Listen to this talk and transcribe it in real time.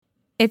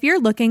If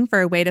you're looking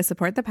for a way to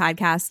support the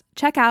podcast,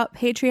 check out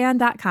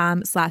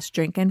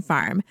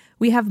patreon.com/drinkandfarm.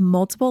 We have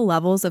multiple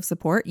levels of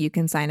support you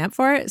can sign up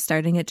for,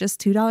 starting at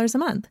just $2 a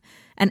month.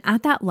 And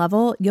at that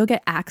level, you'll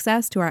get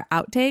access to our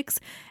outtakes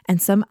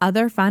and some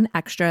other fun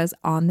extras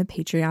on the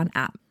Patreon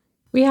app.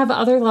 We have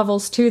other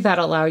levels too that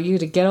allow you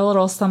to get a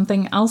little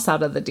something else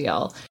out of the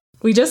deal.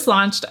 We just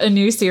launched a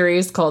new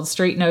series called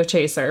Straight No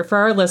Chaser for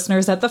our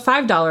listeners at the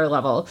 $5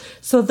 level.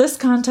 So this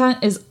content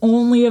is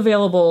only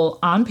available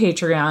on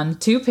Patreon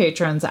to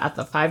patrons at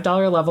the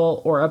 $5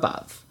 level or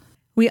above.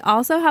 We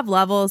also have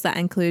levels that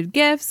include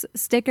gifts,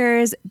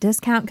 stickers,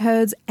 discount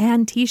codes,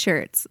 and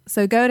t-shirts.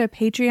 So go to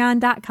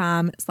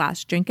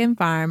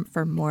patreon.com/drinkandfarm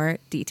for more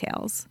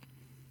details.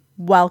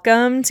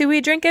 Welcome to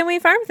We Drink and We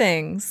Farm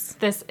Things.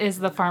 This is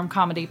the farm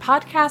comedy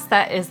podcast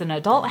that is an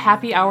adult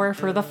happy hour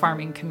for the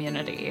farming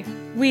community.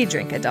 We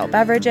drink adult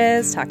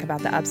beverages, talk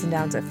about the ups and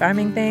downs of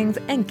farming things,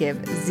 and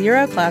give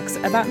zero clucks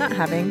about not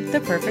having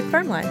the perfect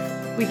farm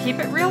life. We keep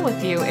it real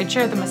with you and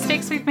share the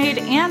mistakes we've made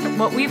and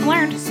what we've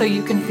learned so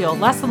you can feel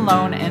less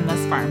alone in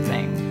this farm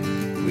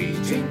thing. We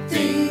drink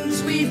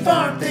things, we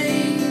farm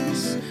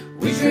things,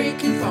 we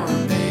drink and farm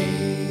things.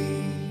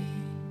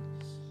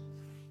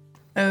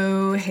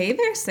 Oh, hey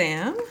there,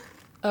 Sam.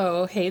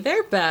 Oh, hey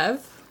there,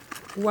 Bev.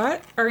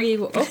 What are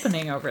you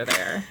opening over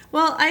there?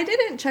 Well, I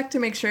didn't check to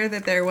make sure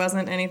that there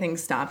wasn't anything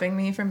stopping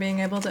me from being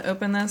able to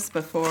open this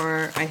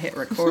before I hit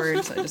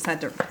record, so I just had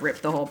to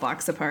rip the whole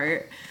box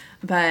apart.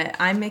 But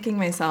I'm making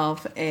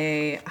myself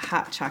a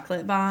hot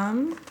chocolate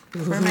bomb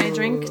for my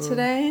drink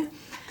today.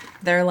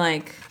 They're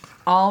like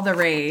all the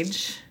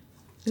rage.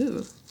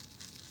 Ooh.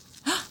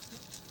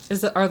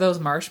 Are those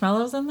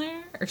marshmallows in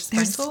there? Or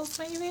sprinkles,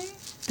 maybe?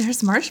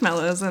 There's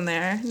marshmallows in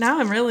there. Now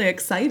I'm really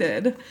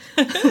excited.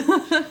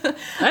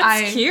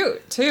 That's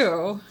cute,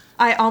 too.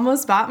 I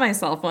almost bought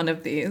myself one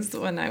of these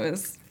when I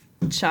was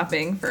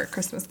shopping for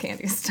Christmas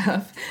candy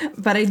stuff,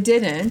 but I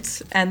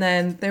didn't. And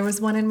then there was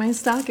one in my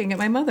stocking at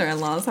my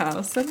mother-in-law's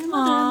house. So my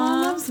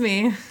mother-in-law loves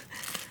me.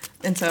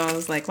 And so I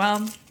was like,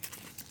 well,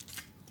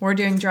 we're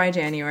doing dry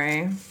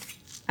January.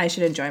 I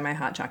should enjoy my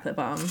hot chocolate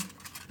bomb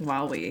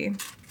while we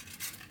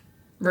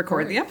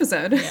record the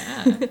episode.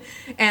 Yeah.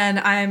 And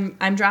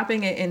I'm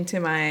dropping it into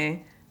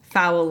my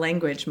foul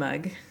language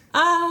mug.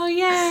 Oh,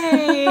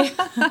 yay!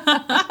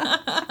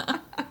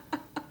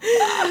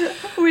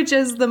 Which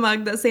is the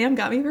mug that Sam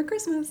got me for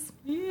Christmas.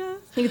 Yeah.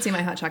 You can see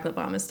my hot chocolate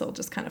bomb is still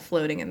just kind of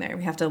floating in there.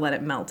 We have to let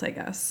it melt, I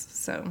guess.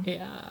 So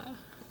Yeah.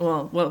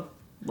 we'll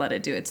let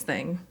it do its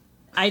thing.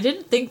 I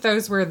didn't think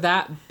those were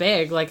that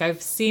big. Like,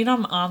 I've seen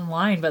them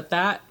online, but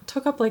that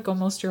took up, like,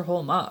 almost your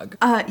whole mug.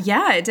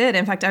 Yeah, it did.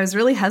 In fact, I was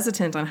really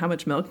hesitant on how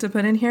much milk to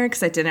put in here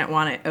because I didn't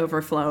want it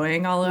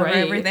overflowing all over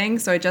everything.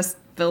 So I just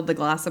filled the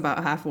glass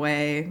about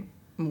halfway,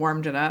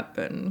 warmed it up,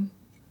 and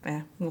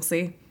yeah, we'll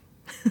see.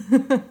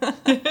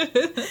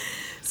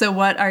 So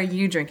what are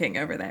you drinking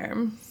over there?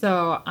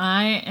 So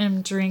I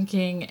am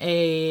drinking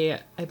I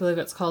believe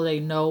it's called a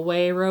No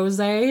Way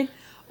Rosé.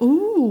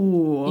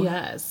 Ooh.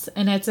 Yes,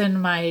 and it's in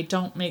my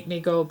Don't Make Me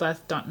Go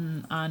Beth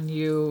Dunton on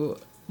You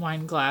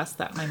wine glass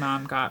that my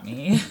mom got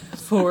me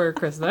for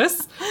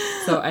Christmas.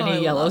 So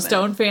any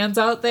Yellowstone fans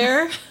out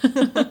there.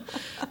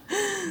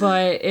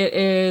 But it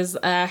is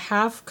a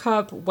half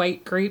cup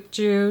white grape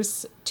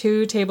juice,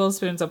 2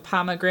 tablespoons of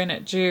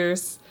pomegranate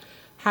juice,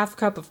 half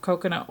cup of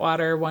coconut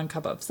water, 1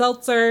 cup of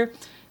seltzer,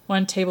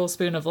 1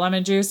 tablespoon of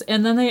lemon juice,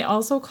 and then they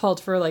also called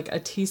for like a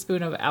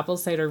teaspoon of apple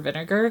cider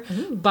vinegar.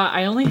 Ooh. But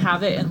I only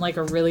have it in like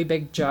a really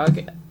big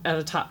jug at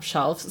a top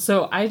shelf,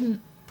 so I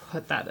didn't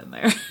put that in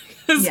there.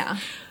 Yeah.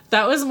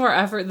 That was more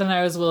effort than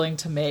I was willing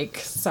to make.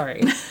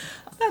 Sorry.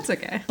 That's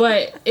okay.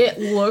 But it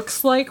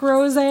looks like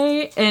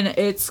rosé, and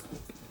it's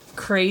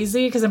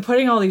crazy because I'm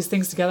putting all these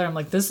things together. I'm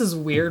like, this is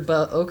weird,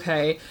 but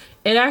okay.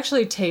 It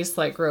actually tastes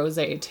like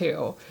rosé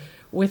too,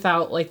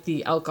 without like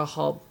the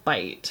alcohol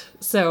bite.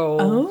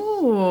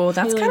 So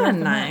that's kind of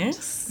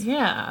nice.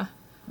 Yeah.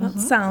 That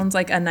sounds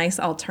like a nice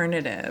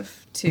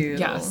alternative to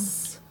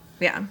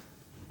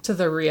to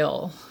the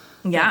real.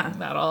 Yeah. Thing.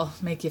 That'll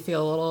make you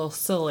feel a little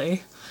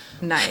silly.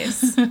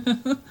 Nice.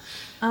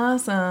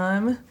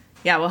 Awesome.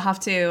 Yeah, we'll have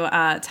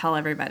to tell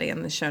everybody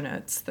in the show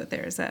notes that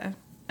there's a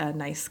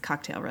nice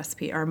cocktail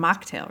recipe or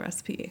mocktail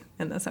recipe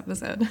in this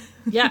episode.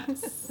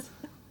 Yes.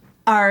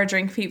 Our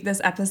drink peep this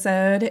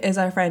episode is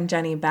our friend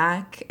Jenny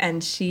Beck,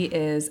 and she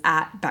is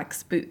at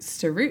Beck's Boots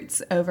to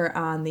Roots over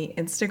on the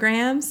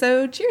Instagram.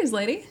 So cheers,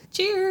 lady.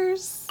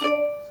 Cheers.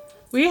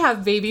 We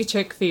have baby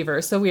chick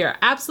fever, so we are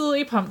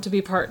absolutely pumped to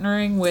be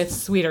partnering with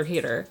Sweeter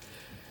Heater.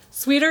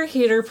 Sweeter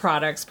Heater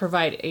products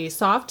provide a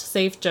soft,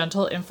 safe,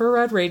 gentle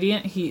infrared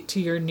radiant heat to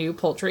your new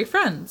poultry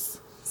friends.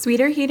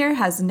 Sweeter Heater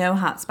has no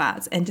hot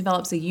spots and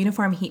develops a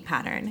uniform heat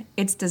pattern.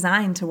 It's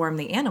designed to warm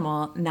the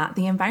animal, not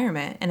the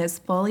environment, and is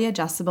fully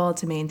adjustable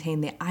to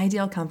maintain the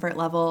ideal comfort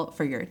level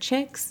for your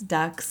chicks,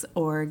 ducks,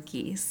 or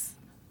geese.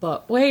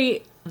 But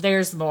wait,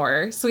 there's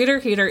more. Sweeter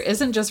Heater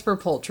isn't just for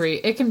poultry.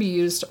 It can be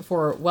used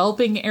for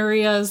whelping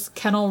areas,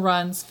 kennel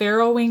runs,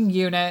 farrowing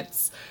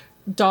units,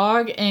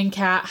 dog and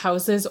cat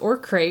houses or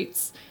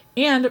crates,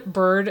 and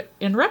bird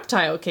and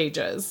reptile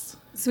cages.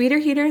 Sweeter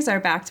heaters are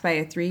backed by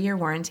a 3-year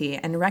warranty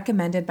and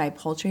recommended by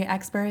poultry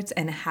experts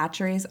and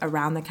hatcheries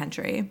around the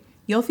country.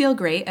 You'll feel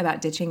great about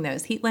ditching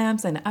those heat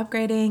lamps and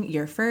upgrading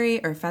your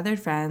furry or feathered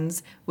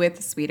friends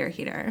with Sweeter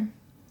Heater.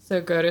 So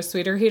go to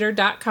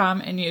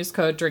sweeterheater.com and use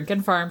code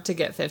DRINKINFARM to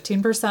get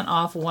 15%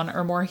 off one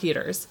or more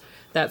heaters.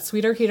 That's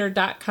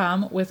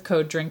sweeterheater.com with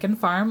code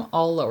DRINKINFARM,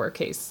 all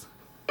lowercase.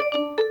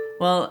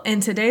 Well,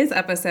 in today's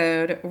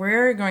episode,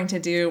 we're going to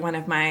do one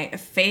of my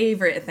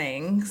favorite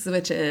things,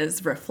 which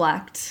is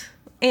reflect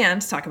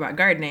and talk about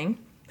gardening.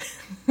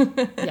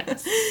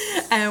 Yes.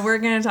 And we're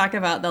going to talk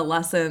about the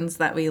lessons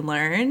that we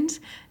learned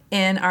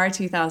in our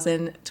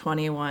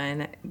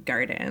 2021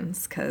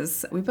 gardens,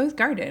 because we both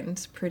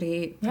gardened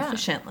pretty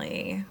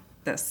proficiently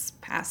this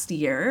past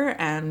year,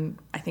 and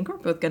I think we're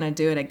both going to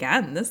do it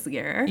again this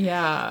year.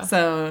 Yeah.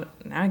 So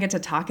now I get to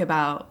talk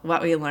about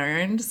what we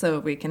learned so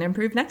we can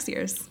improve next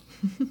year's.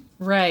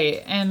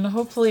 Right. And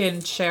hopefully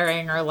in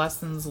sharing our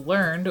lessons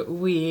learned,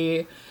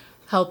 we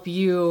help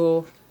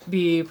you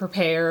be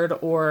prepared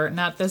or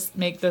not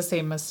make the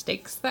same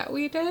mistakes that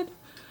we did.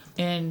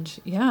 And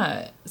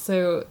yeah,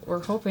 so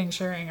we're hoping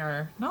sharing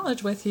our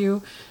knowledge with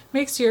you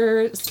makes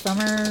your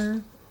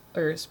summer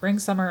or spring,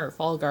 summer, or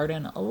fall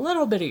garden a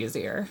little bit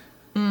easier.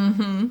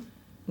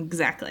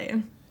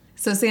 Exactly.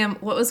 So Sam,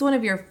 what was one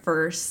of your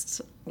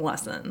first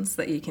lessons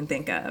that you can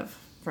think of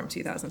from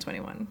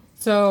 2021?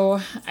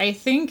 So I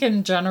think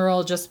in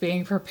general, just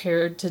being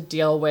prepared to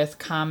deal with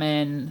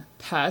common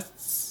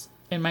pests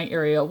in my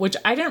area, which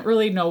I didn't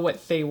really know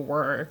what they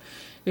were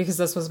because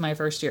this was my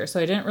first year. So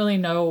I didn't really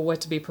know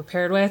what to be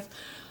prepared with.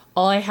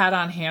 All I had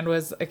on hand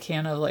was a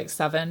can of like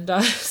Sevin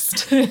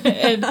dust.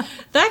 And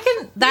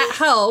that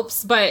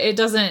helps, but it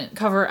doesn't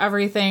cover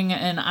everything.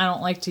 And I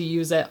don't like to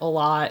use it a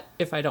lot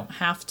if I don't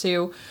have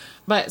to.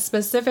 But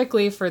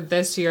specifically for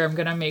this year, I'm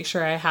going to make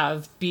sure I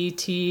have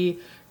BT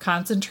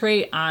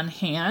concentrate on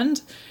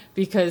hand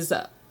because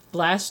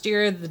last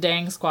year the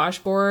dang squash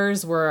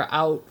borers were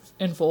out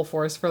in full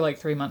force for like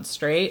 3 months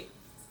straight.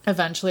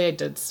 Eventually I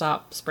did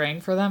stop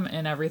spraying for them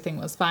and everything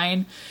was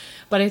fine.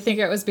 But I think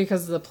it was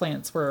because the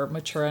plants were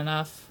mature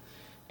enough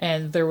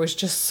and there was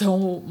just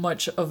so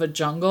much of a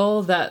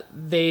jungle that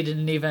they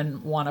didn't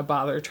even want to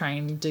bother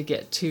trying to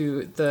get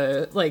to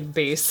the like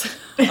base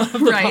of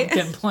the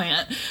pumpkin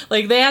plant.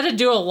 Like they had to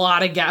do a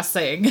lot of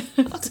guessing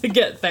to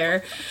get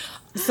there.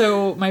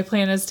 So my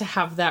plan is to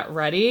have that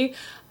ready.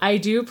 I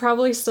do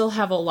probably still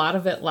have a lot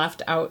of it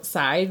left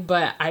outside,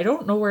 but I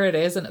don't know where it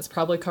is, and it's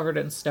probably covered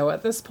in snow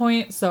at this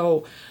point.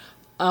 So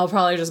I'll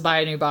probably just buy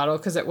a new bottle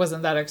because it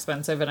wasn't that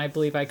expensive, and I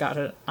believe I got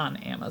it on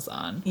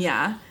Amazon.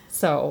 Yeah.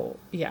 So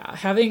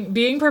yeah,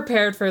 being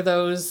prepared for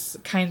those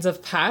kinds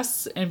of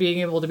pests and being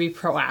able to be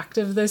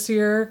proactive this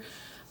year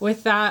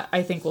with that,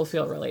 I think will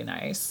feel really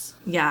nice.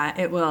 Yeah,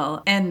 it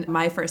will. And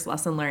my first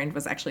lesson learned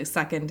was actually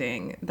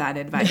seconding that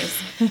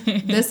advice.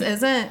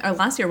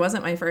 Last year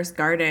wasn't my first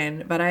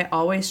garden, but I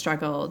always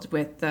struggled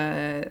with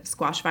the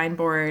squash vine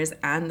borers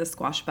and the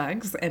squash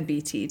bugs, and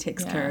BT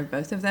takes care of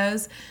both of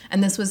those.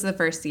 And this was the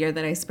first year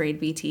that I sprayed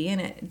BT, and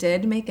it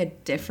did make a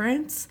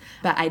difference,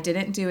 but I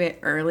didn't do it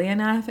early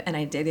enough, and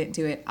I didn't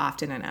do it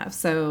often enough.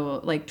 So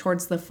like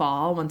towards the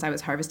fall, once I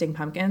was harvesting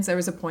pumpkins, there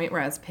was a point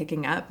where I was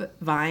picking up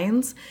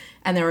vines,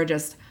 and there were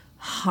just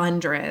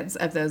hundreds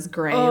of those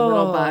gray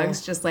little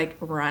bugs just like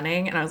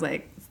running, and I was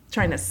like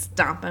trying to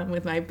stomp them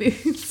with my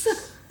boots.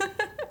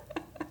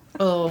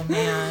 Oh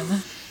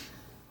man.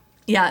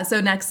 Yeah, so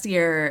next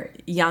year,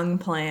 young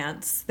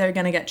plants, they're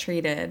going to get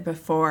treated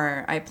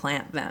before I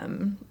plant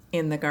them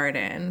in the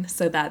garden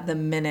so that the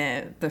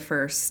minute the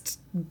first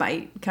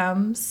bite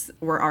comes,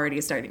 we're already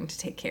starting to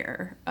take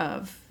care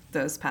of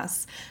those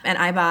pests. And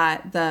I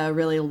bought the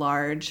really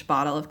large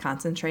bottle of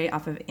concentrate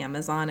off of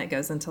Amazon. It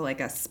goes into like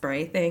a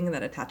spray thing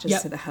that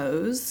attaches to the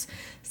hose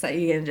so that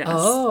you can just...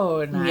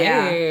 Oh, nice.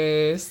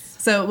 Yeah.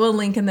 So we'll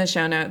link in the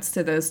show notes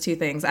to those two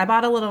things. I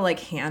bought a little like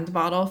hand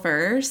bottle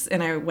first,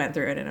 and I went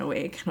through it in a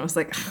week, and I was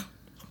like,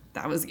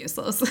 that was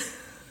useless.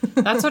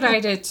 That's what I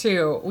did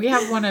too. We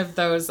have one of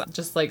those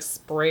just like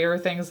sprayer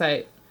things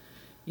that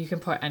you can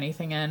put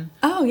anything in.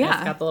 Oh, yeah.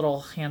 It's got the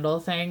little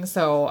handle thing.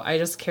 So I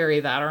just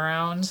carry that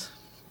around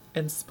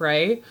and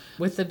spray.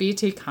 With the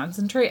BT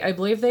concentrate, I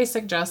believe they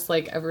suggest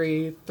like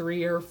every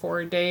 3 or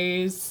 4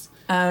 days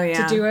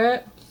to do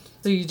it.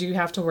 So you do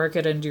have to work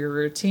it into your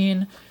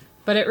routine.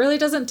 But it really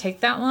doesn't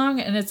take that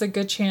long, and it's a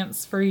good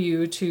chance for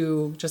you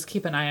to just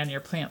keep an eye on your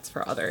plants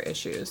for other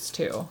issues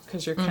too,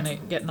 because you're kind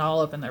of getting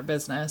all up in their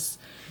business,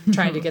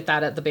 trying to get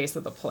that at the base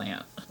of the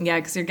plant. Yeah,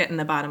 because you're getting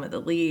the bottom of the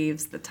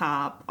leaves, the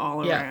top,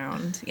 all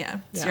around. Yeah.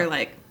 So you're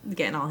like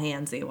getting all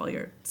handsy while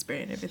you're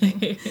spraying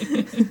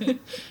everything.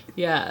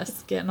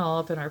 Yes, getting all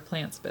up in our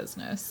plants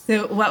business.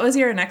 So what was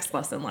your next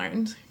lesson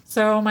learned?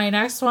 So my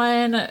next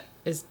one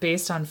is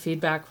based on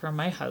feedback from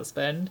my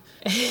husband.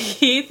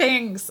 He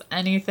thinks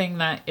anything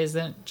that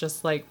isn't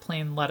just like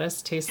plain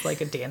lettuce tastes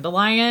like a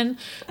dandelion.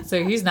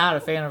 So he's not a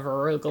fan of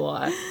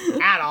arugula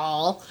at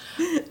all.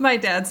 My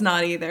dad's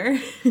not either.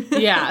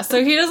 Yeah,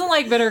 so he doesn't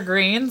like bitter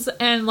greens.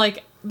 And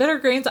like bitter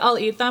greens, I'll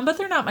eat them, but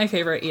they're not my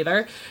favorite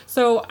either.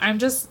 So I'm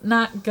just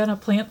not gonna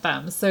plant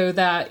them so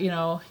that,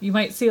 you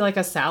might see like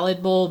a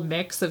salad bowl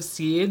mix of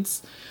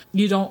seeds.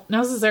 You don't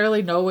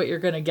necessarily know what you're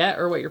going to get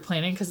or what you're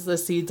planting because the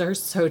seeds are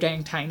so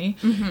dang tiny.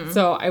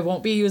 So I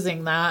won't be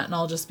using that, and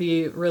I'll just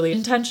be really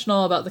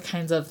intentional about the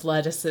kinds of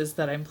lettuces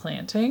that I'm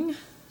planting,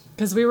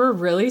 because we were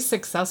really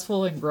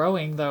successful in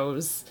growing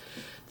those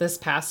this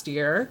past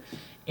year.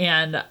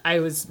 And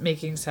I was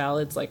making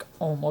salads like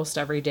almost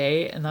every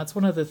day. And that's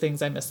one of the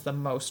things I miss the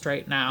most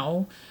right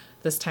now,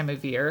 this time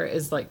of year,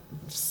 is like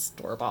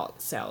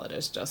store-bought salad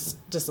is just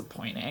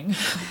disappointing.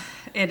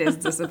 It is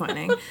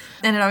disappointing.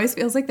 And it always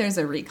feels like there's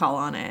a recall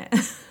on it.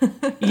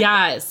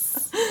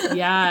 Yes.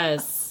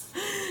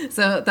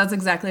 So that's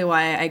exactly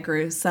why I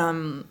grew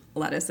some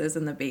lettuces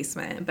in the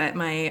basement. But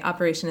my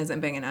operation isn't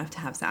big enough to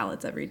have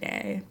salads every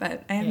day.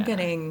 But I am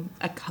getting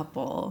a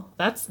couple.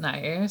 That's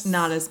nice.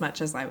 Not as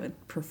much as I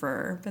would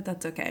prefer, but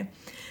that's okay.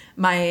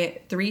 My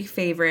 3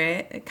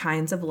 favorite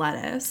kinds of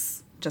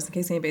lettuce, just in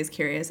case anybody's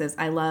curious, is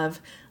I love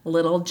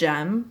little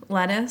gem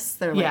lettuce.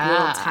 They're like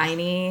little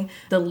tiny.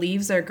 The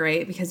leaves are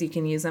great because you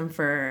can use them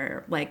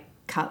for like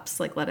cups,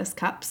 like lettuce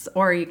cups,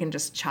 or you can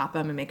just chop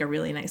them and make a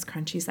really nice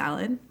crunchy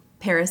salad.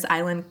 Paris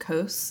Island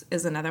Kos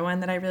is another one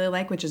that I really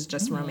like, which is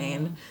just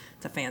romaine.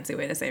 It's a fancy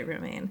way to say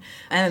romaine.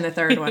 And then the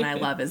third one I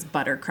love is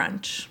butter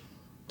crunch.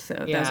 So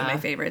those are my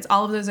favorites.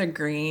 All of those are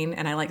green,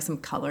 and I like some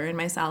color in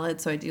my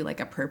salad. So I do like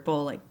a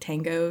purple, like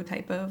tango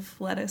type of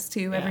lettuce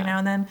too every now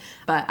and then.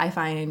 But I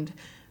find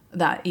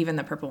that even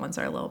the purple ones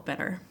are a little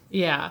bitter.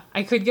 Yeah,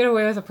 I could get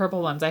away with the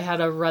purple ones. I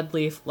had a red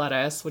leaf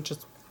lettuce, which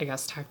is, I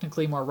guess,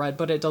 technically more red,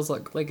 but it does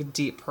look like a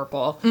deep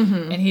purple.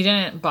 And he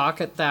didn't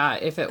balk at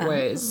that if it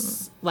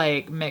was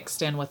like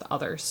mixed in with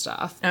other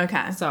stuff.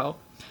 Okay. So,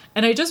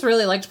 and I just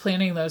really liked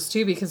planting those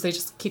too because they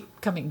just keep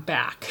coming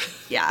back.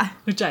 Yeah.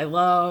 Which I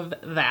love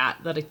that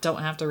I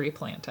don't have to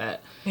replant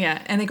it.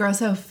 Yeah, and they grow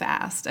so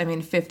fast. I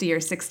mean, 50 or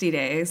 60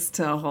 days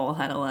to a whole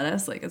head of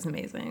lettuce, like, it's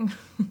amazing.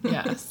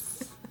 Yes.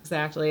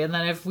 Exactly. And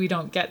then if we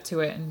don't get to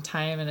it in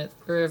time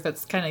or if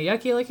it's kind of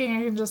yucky looking,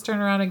 I can just turn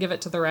around and give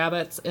it to the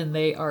rabbits and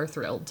they are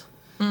thrilled.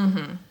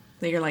 So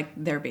you're like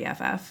their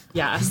BFF.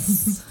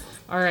 Yes.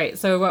 All right.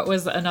 So what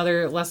was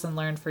another lesson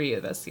learned for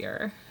you this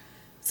year?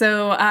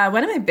 So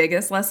one of my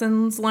biggest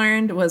lessons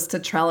learned was to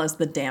trellis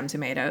the damn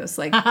tomatoes.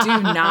 Like,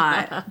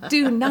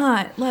 do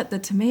not let the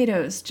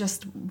tomatoes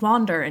just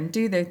wander and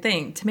do their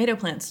thing. Tomato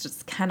plants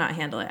just cannot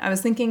handle it. I was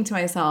thinking to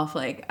myself,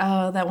 like,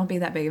 oh, that won't be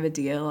that big of a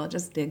deal. I'll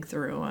just dig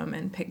through them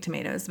and pick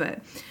tomatoes.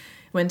 But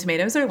when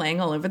tomatoes are laying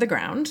all over the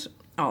ground,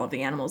 all of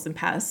the animals and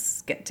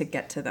pests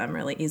get to them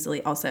really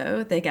easily.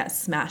 Also, they get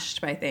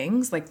smashed by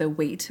things like the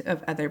weight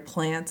of other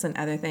plants and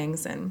other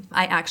things. And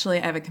I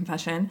have a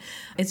confession.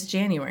 It's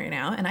January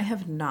now, and I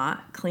have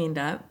not cleaned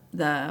up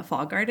the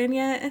fall garden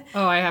yet.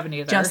 Oh, I haven't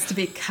either. Just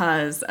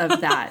because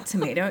of that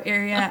tomato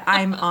area.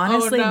 I'm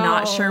honestly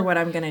not sure what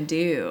I'm going to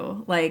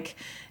do. Like,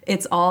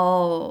 it's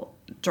all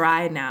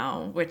dry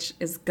now, which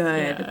is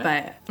good,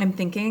 but I'm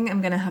thinking I'm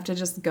gonna have to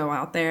just go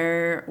out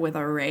there with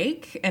a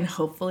rake and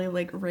hopefully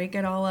like rake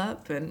it all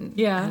up, and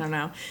I don't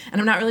know, and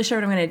I'm not really sure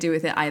what I'm gonna do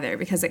with it either,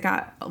 because it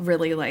got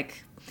really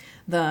like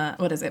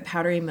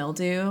powdery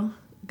mildew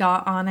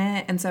got on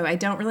it, and so I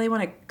don't really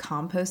want to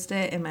compost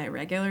it in my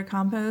regular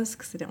compost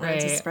because I don't want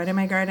it to spread in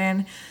my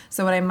garden.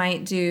 So what I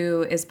might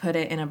do is put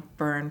it in a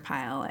burn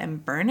pile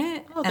and burn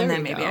it, and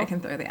then maybe I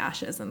can throw the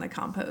ashes in the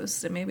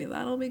compost, and maybe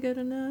that'll be good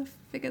enough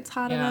if it gets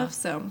hot enough.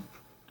 So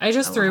I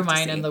just threw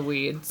mine in the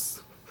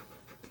weeds.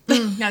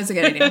 That's a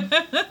good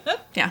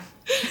idea.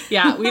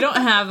 Yeah, we don't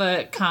have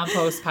a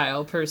compost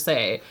pile per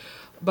se,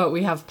 but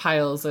we have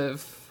piles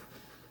of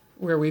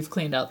where we've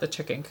cleaned out the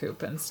chicken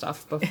coop and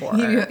stuff before.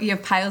 You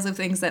have piles of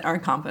things that are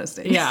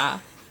composting. Yeah,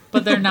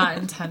 but they're not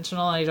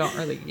intentional. I don't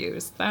really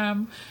use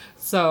them.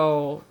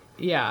 So,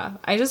 yeah,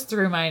 I just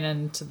threw mine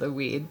into the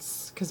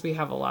weeds because we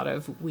have a lot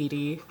of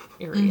weedy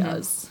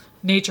areas.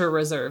 Nature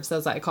reserves,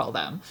 as I call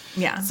them.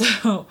 Yeah.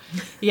 So,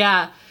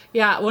 yeah,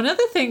 one of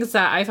the things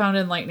that I found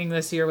enlightening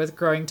this year with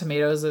growing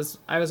tomatoes is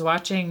I was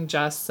watching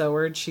Jess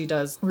Soward. She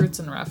does Roots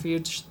and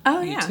Refuge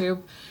YouTube. Yeah.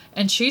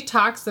 And she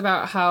talks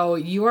about how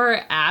you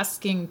are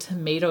asking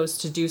tomatoes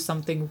to do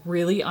something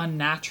really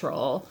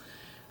unnatural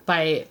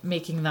by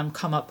making them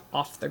come up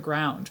off the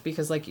ground.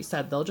 Because like you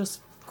said, they'll just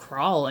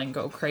crawl and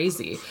go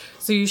crazy.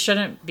 So you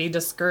shouldn't be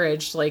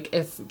discouraged, like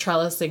if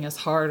trellising is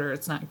hard or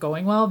it's not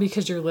going well,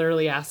 because you're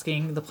literally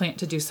asking the plant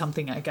to do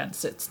something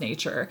against its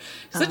nature.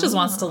 Because it just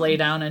wants to lay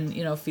down and,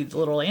 feed the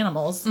little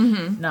animals,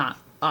 not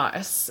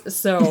us.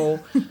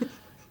 So...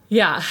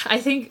 Yeah, I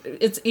think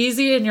it's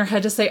easy in your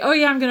head to say, oh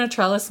yeah, I'm going to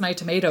trellis my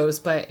tomatoes,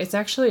 but it's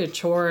actually a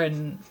chore,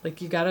 and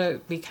like you got to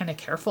be kind of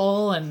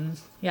careful, and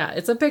yeah,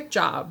 it's a big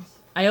job.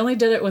 I only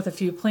did it with a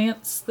few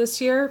plants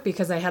this year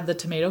because I had the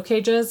tomato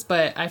cages,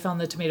 but I found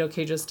the tomato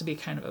cages to be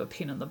kind of a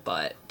pain in the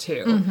butt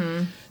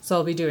too. So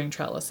I'll be doing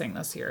trellising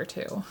this year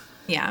too.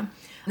 Yeah.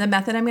 The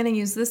method I'm going to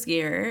use this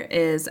year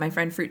is my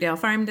friend Fruitdale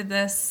Farm did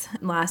this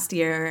last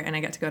year, and I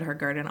got to go to her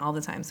garden all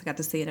the time, so I got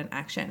to see it in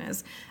action.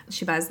 Is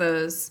she buys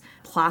those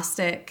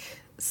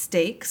plastic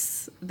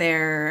stakes.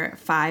 They're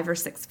 5 or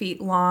 6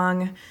 feet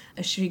long.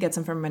 She gets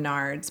them from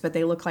Menards, but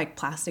they look like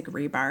plastic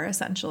rebar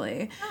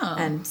essentially.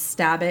 And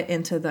stab it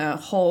into the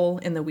hole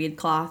in the weed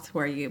cloth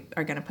where you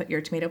are going to put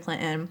your tomato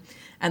plant in.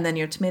 And then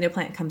your tomato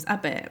plant comes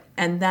up it.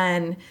 And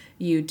then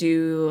you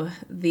do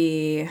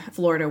the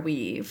Florida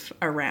weave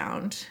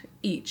around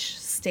each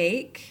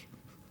stake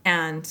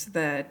and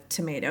the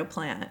tomato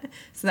plant.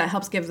 So that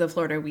helps give the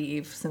Florida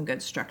weave some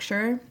good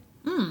structure.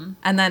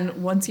 And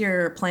then once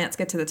your plants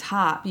get to the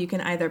top, you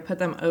can either put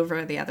them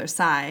over the other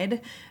side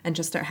and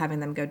just start having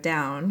them go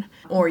down,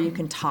 or you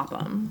can top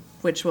them,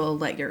 which will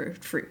let your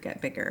fruit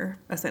get bigger,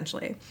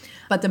 essentially.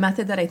 But the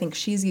method that I think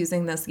she's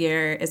using this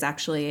year is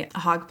actually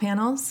hog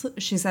panels.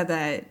 She said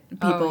that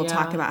people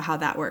talk about how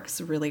that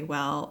works really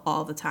well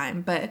all the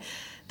time. But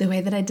the way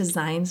that I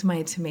designed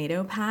my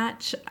tomato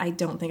patch, I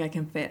don't think I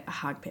can fit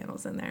hog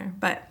panels in there.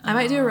 But I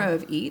might do a row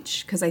of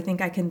each, because I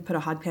think I can put a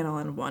hog panel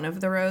in one of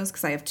the rows,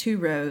 because I have 2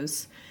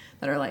 rows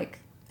that are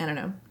like, I don't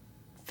know,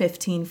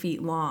 15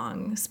 feet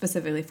long,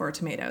 specifically for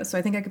tomatoes. So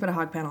I think I could put a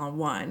hog panel on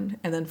one,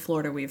 and then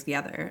Florida weave the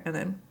other, and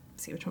then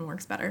see which one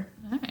works better.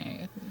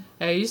 Nice.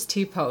 I used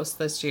T-post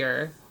this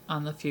year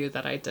on the few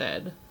that I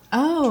did.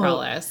 Oh,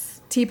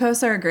 Trellis.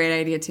 T-posts are a great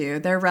idea too.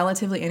 They're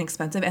relatively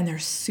inexpensive and they're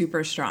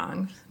super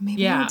strong.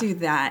 Maybe I'll do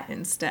that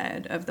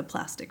instead of the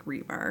plastic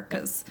rebar,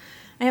 because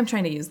I am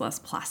trying to use less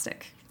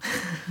plastic.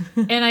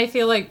 And I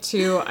feel like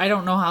too, I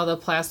don't know how the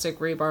plastic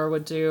rebar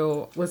would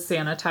do with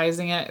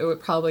sanitizing it. It would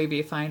probably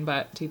be fine,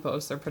 but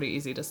T-posts are pretty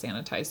easy to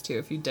sanitize too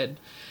if you did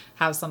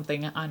have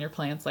something on your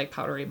plants like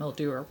powdery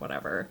mildew or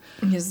whatever.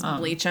 You just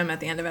bleach them at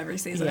the end of every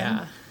season.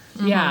 Yeah.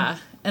 Yeah.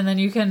 And then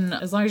you can,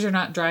 as long as you're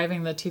not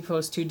driving the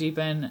T-post too deep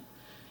in,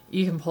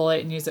 you can pull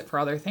it and use it for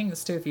other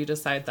things too if you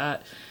decide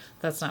that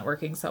that's not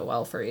working so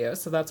well for you.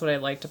 So that's what I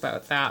liked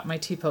about that. My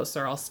T-posts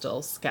are all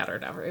still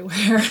scattered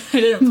everywhere. I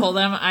didn't pull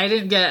them. I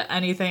didn't get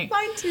anything.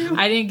 Mine too.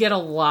 I didn't get a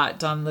lot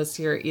done this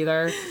year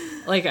either.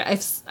 Like,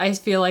 I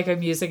feel like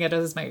I'm using it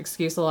as my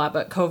excuse a lot,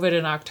 but COVID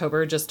in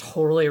October just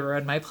totally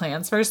ruined my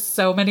plans for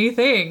so many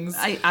things.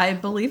 I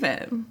believe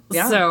it.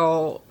 Yeah.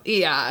 So,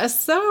 yeah.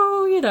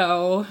 So, you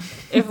know,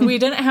 if we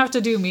didn't have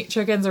to do meat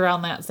chickens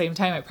around that same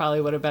time, it probably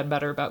would have been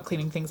better about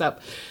cleaning things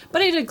up.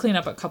 But I did clean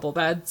up a couple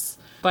beds.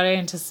 But I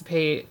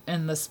anticipate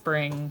in the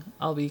spring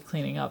I'll be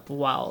cleaning up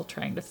while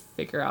trying to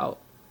figure out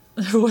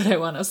what I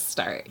want to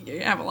start. You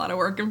have a lot of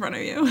work in front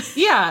of you.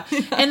 Yeah.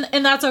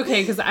 And that's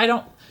okay, because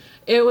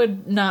it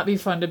would not be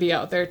fun to be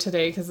out there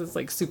today because it's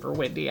like super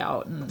windy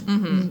out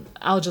and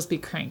I'll just be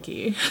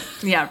cranky.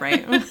 Yeah,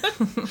 right.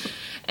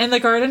 And the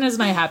garden is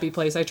my happy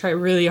place. I try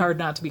really hard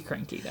not to be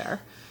cranky there.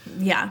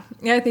 Yeah,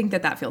 I think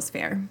that feels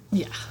fair.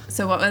 Yeah.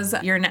 So what was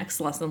your next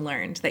lesson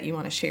learned that you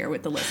want to share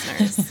with the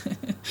listeners?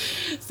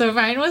 So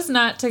mine was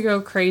not to go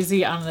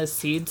crazy on the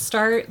seed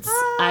starts.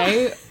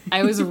 I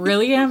was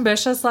really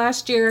ambitious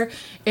last year.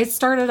 It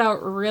started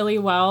out really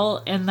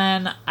well, and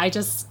then I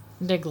just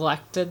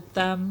neglected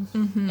them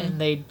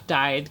and they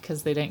died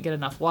because they didn't get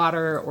enough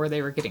water or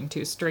they were getting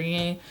too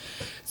stringy.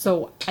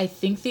 So I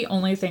think the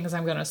only things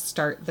I'm going to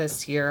start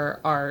this year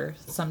are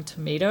some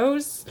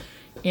tomatoes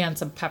and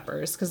some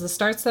peppers, because the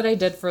starts that I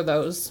did for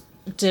those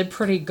did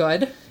pretty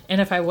good.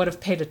 And if I would have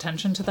paid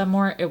attention to them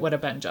more, it would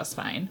have been just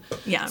fine.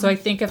 Yeah. So I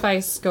think if I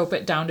scope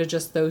it down to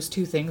just those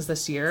 2 things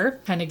this year,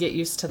 kind of get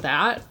used to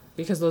that,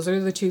 because those are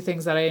the 2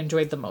 things that I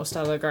enjoyed the most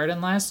out of the garden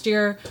last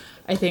year,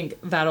 I think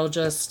that'll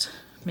just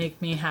make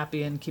me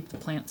happy and keep the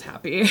plants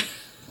happy.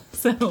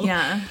 So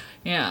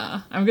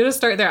yeah, I'm going to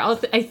start there.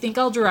 I think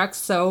I'll direct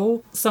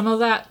sow some of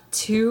that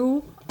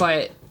too,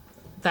 but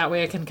that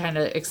way I can kind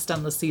of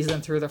extend the season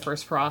through the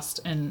first frost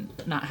and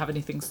not have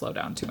anything slow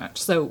down too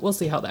much. So we'll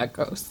see how that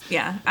goes.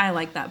 Yeah, I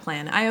like that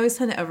plan. I always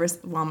tend to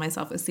overwhelm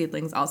myself with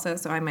seedlings also,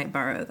 so I might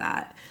borrow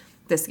that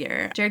this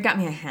year. Jared got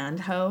me a hand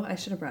hoe. I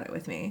should have brought it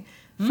with me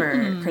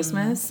for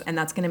Christmas, and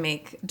that's going to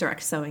make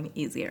direct sowing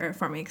easier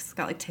for me because it's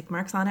got like tick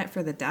marks on it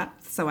for the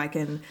depth, so I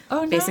can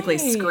basically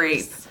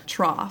scrape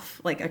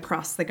trough like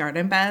across the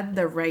garden bed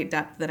the right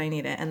depth that I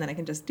need it, and then I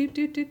can just do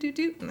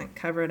and then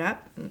cover it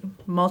up and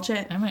mulch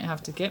it. I might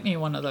have to get me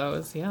one of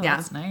those. Yeah.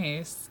 That's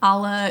nice.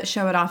 I'll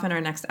show it off in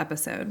our next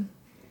episode.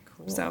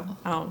 Cool. So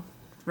I'll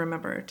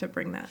remember to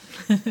bring that.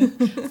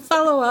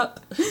 Follow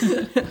up.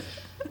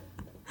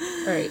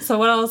 All right. So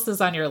what else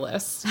is on your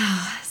list?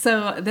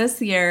 So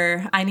this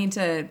year, I need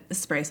to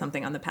spray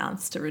something on the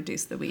paths to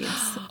reduce the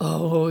weeds.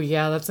 Oh,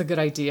 yeah, that's a good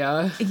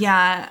idea.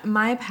 Yeah,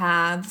 my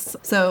paths.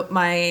 So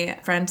my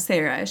friend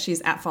Sarah,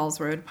 she's at Falls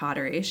Road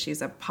Pottery.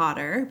 She's a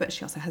potter, but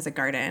she also has a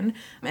garden,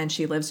 and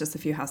she lives just a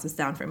few houses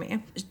down from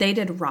me. They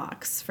did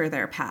rocks for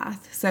their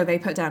path. So they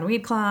put down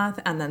weed cloth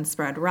and then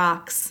spread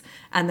rocks,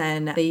 and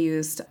then they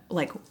used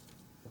like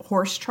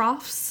horse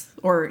troughs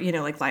or, you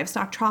know, like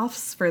livestock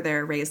troughs for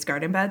their raised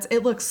garden beds.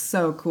 It looks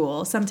so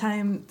cool.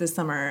 Sometime this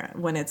summer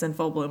when it's in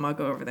full bloom, I'll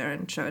go over there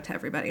and show it to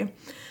everybody.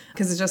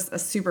 because it's just a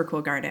super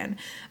cool garden.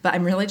 But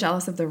I'm really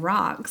jealous of the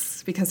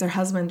rocks because her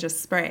husband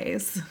just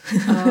sprays.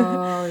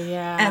 Oh,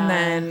 yeah. And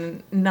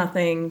then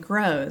nothing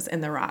grows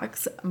in the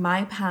rocks.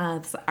 My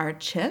paths are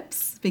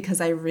chips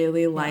because I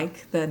really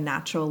like the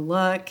natural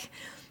look.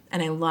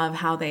 And I love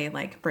how they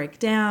like break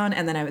down.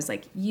 And then I was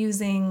like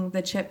using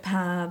the chip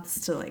paths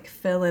to like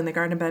fill in the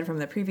garden bed from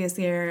the previous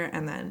year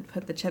and then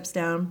put the chips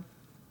down.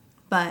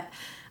 But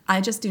I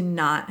just do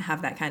not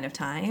have that kind of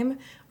time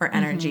or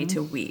energy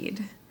to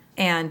weed.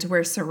 And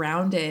we're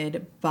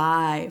surrounded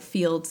by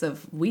fields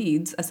of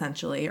weeds,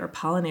 essentially, or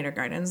pollinator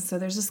gardens. So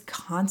there's just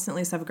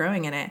constantly stuff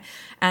growing in it.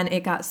 And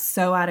it got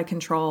so out of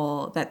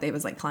control that they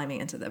was like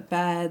climbing into the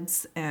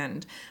beds.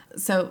 And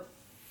so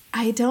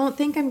I don't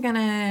think I'm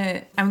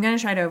gonna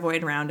try to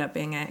avoid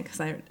Rounduping it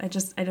because I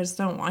just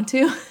don't want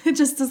to. It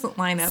just doesn't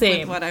line up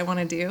with what I want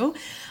to do.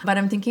 But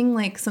I'm thinking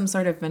like some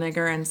sort of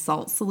vinegar and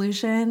salt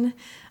solution,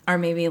 or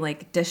maybe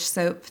like dish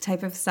soap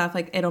type of stuff.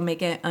 Like it'll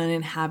make it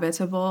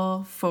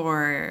uninhabitable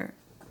for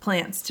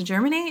plants to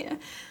germinate,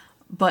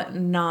 but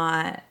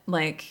not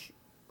like,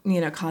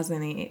 cause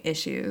any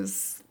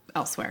issues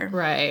elsewhere.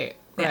 Right.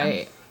 Yeah.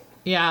 Right.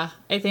 Yeah,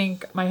 I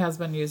think my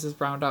husband uses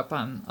Roundup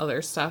on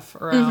other stuff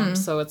around,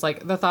 so it's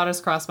like the thought has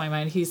crossed my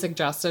mind. He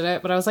suggested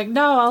it, but I was like,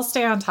 no, I'll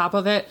stay on top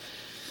of it.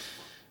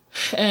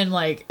 And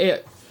like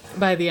it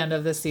by the end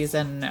of the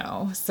season,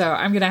 no. So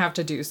I'm gonna have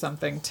to do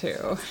something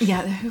too.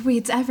 Yeah, there are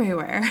weeds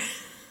everywhere.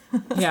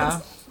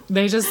 Yeah,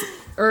 they just,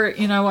 or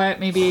you know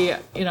what? Maybe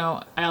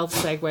I'll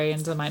segue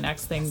into my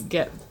next thing: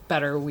 get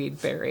better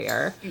weed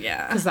barrier.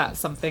 Yeah, because that's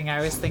something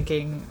I was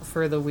thinking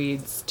for the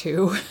weeds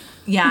too.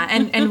 Yeah,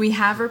 and we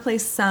have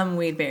replaced some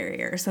weed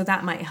barrier, so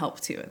that might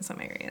help too in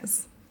some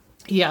areas.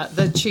 Yeah,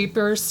 the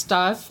cheaper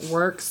stuff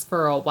works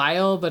for a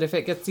while, but if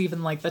it gets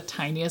even like the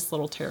tiniest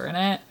little tear in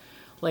it,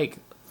 like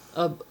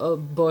a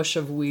bush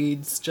of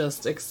weeds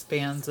just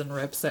expands and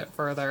rips it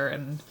further.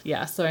 And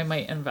yeah, so I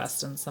might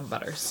invest in some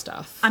better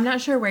stuff. I'm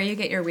not sure where you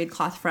get your weed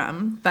cloth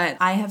from, but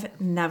I have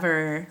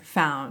never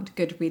found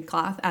good weed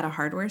cloth at a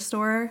hardware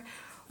store.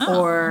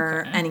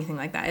 Or anything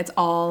like that. It's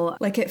all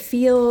like it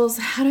feels,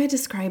 how do I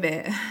describe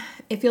it?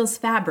 It feels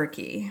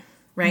fabric-y,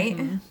 right?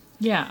 Mm-hmm.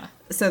 Yeah.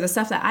 So the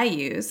stuff that I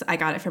use, I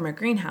got it from a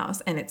greenhouse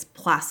and it's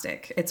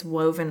plastic. It's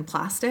woven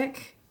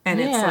plastic and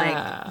it's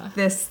like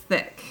this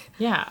thick.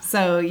 Yeah.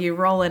 So you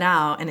roll it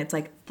out and it's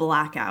like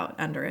blackout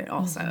under it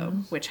also,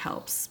 which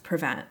helps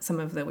prevent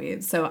some of the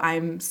weeds. So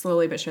I'm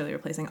slowly but surely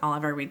replacing all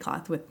of our weed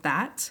cloth with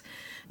that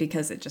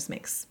because it just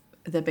makes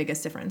the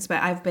biggest difference.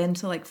 But I've been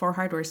to like 4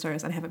 hardware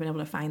stores and haven't been able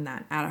to find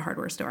that at a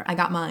hardware store. I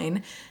got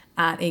mine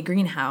at a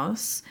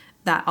greenhouse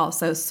that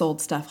also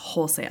sold stuff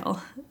wholesale.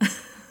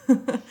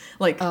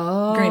 Like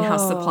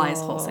greenhouse supplies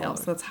wholesale.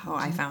 So that's how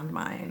I found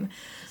mine.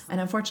 And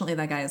unfortunately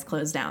that guy is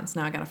closed down. So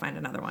now I got to find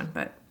another one,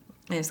 but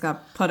I just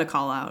got to put a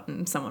call out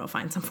and someone will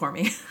find some for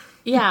me.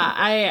 Yeah.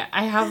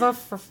 I have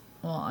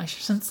well, I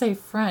shouldn't say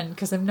friend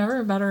because I've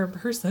never met her in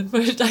person,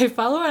 but I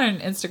follow her on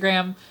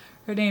Instagram.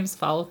 Her name's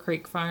Fowl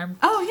Creek Farm.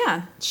 Oh,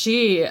 yeah.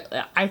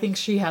 I think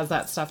she has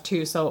that stuff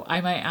too, so I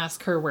might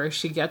ask her where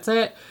she gets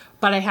it.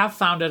 But I have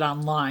found it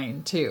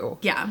online too.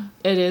 Yeah.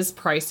 It is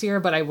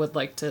pricier, but I would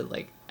like to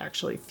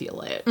actually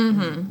feel it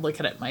and look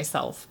at it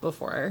myself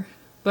before.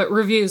 But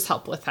reviews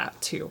help with that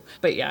too.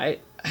 But yeah,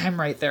 I'm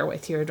right there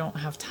with you. I don't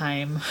have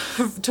time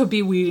to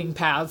be weeding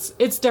paths.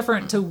 It's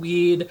different to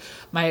weed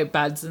my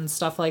beds and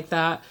stuff like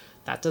that.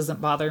 That doesn't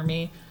bother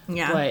me.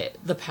 Yeah. But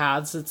the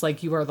paths, it's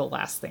like you are the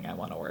last thing I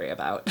want to worry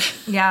about.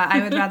 Yeah,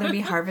 I would rather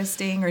be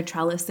harvesting or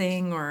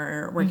trellising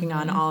or working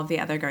on all of the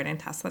other garden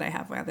tasks that I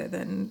have rather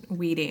than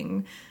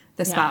weeding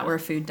the spot where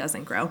food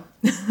doesn't grow.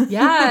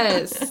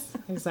 Yes,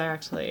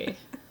 exactly.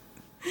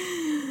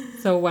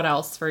 So what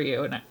else for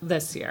you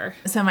this year?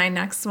 So my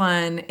next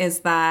one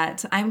is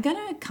that I'm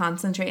going to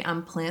concentrate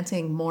on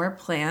planting more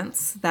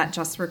plants that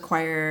just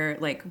require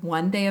like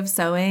 1 day of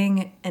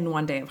sowing and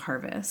 1 day of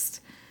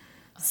harvest.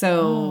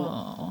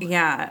 So,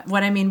 yeah,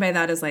 what I mean by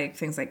that is like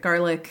things like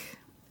garlic,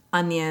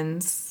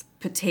 onions,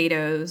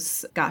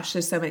 potatoes. Gosh,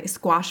 there's so many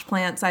squash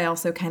plants I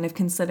also kind of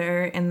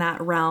consider in that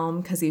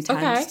realm because you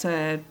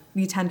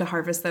tend to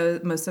harvest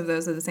most of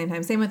those at the same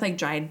time. Same with like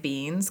dried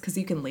beans because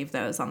you can leave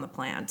those on the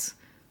plant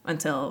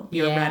until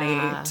you're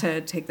ready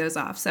to take those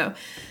off. So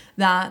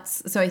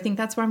I think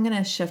that's where I'm going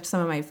to shift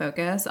some of my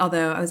focus.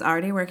 Although I was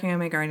already working on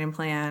my garden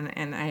plan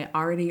and I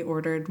already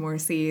ordered more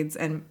seeds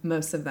and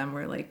most of them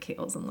were like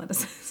kales and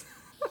lettuces.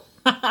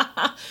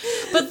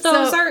 But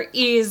those are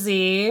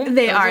easy.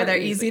 They're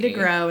easy to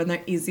grow and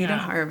they're easy to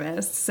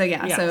harvest. So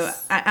so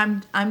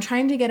I'm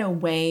trying to get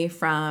away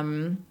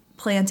from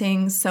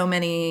planting so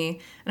many,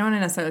 I don't want to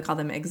necessarily call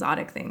them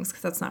exotic things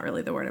because that's not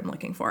really the word I'm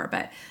looking for,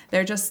 but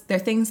they're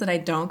things that I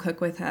don't cook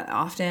with that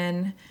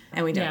often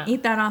and we don't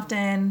eat that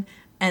often.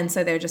 And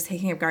so they're just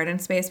taking up garden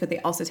space, but they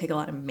also take a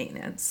lot of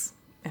maintenance,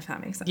 if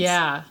that makes sense.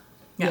 Yeah.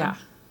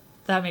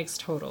 That makes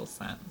total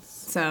sense.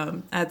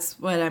 So that's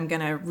what I'm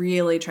going to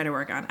really try to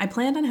work on. I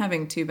planned on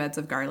having 2 beds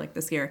of garlic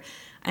this year.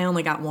 I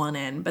only got 1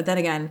 in. But then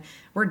again,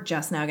 we're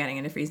just now getting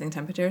into freezing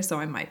temperatures, so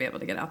I might be able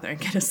to get out there and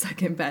get a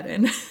second bed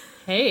in.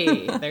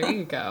 Hey, there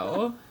you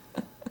go.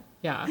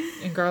 Yeah,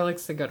 and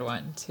garlic's a good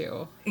one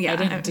too. Yeah, I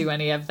didn't do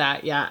any of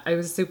that yet. I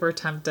was super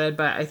tempted,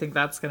 but I think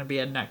that's going to be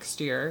a next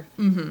year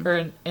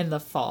or in the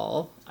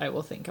fall. I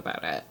will think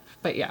about it.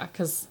 But yeah,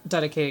 because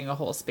dedicating a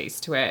whole space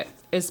to it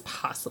is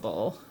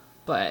possible,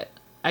 but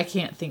I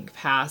can't think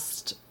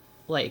past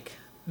like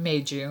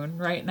May, June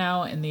right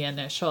now in the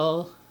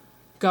initial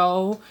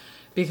go,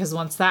 because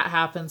once that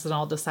happens, then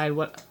I'll decide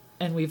what,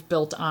 and we've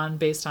built on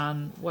based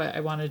on what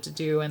I wanted to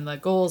do and the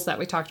goals that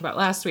we talked about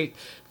last week,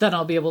 then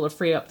I'll be able to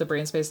free up the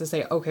brain space to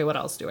say, okay, what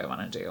else do I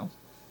want to do?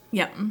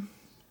 Yep.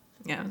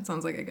 Yeah, it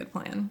sounds like a good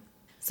plan.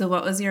 So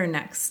what was your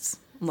next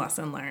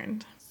lesson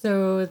learned?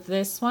 So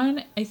this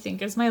one, I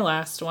think, is my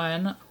last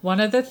one. One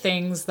of the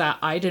things that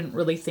I didn't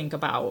really think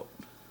about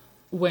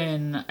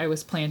when I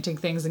was planting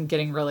things and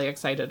getting really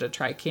excited to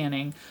try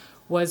canning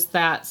was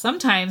that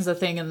sometimes the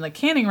thing in the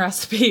canning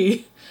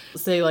recipe,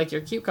 say like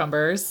your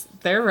cucumbers,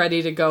 they're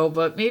ready to go,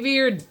 but maybe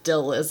your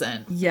dill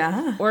isn't.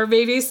 Yeah. Or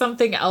maybe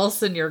something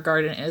else in your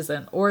garden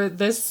isn't. Or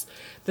this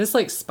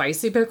like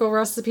spicy pickle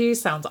recipe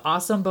sounds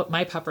awesome, but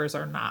my peppers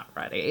are not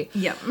ready.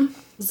 Yep.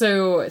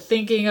 So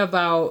thinking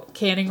about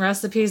canning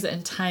recipes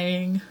and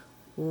timing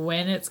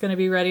when it's going to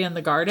be ready in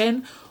the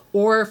garden,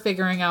 or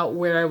figuring out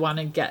where I want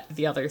to get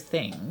the other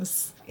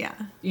things. Yeah.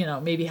 You know,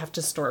 maybe have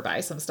to store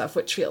buy some stuff,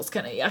 which feels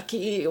kind of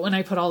yucky when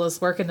I put all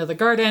this work into the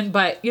garden,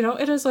 but you know,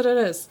 it is what it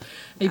is.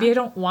 Maybe I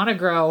don't want to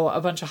grow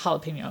a bunch of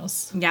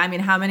jalapenos. Yeah, I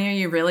mean, how many are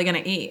you really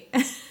going to eat?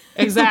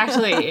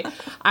 Exactly.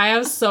 I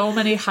have so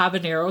many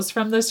habaneros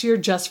from this year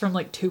just from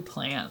like 2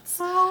 plants.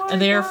 And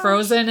they are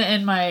frozen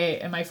in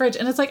my fridge.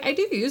 And it's like, I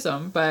do use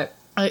them, but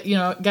you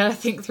know, gotta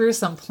think through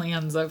some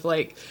plans of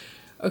like,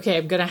 okay,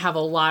 I'm gonna have a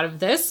lot of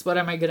this. What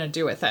am I gonna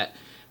do with it?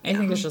 I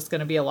think it's just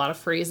gonna be a lot of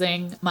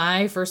freezing.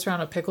 My first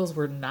round of pickles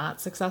were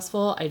not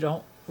successful. I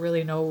don't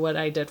really know what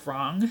I did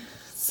wrong.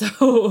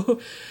 So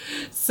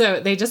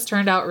they just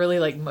turned out really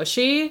like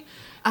mushy.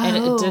 And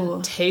it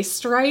didn't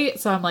taste right.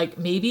 So I'm like,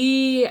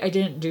 maybe I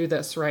didn't do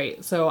this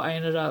right. So I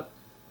ended up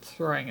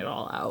throwing it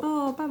all out.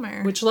 Oh,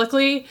 bummer. Which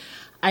luckily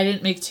I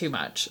didn't make too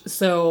much.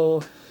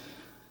 So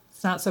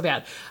it's not so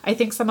bad. I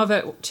think some of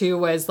it too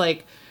was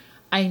like,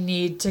 I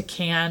need to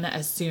can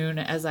as soon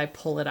as I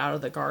pull it out of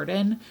the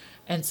garden.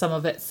 And some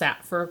of it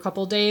sat for a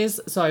couple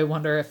days. So I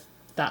wonder if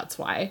that's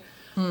why.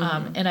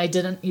 And I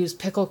didn't use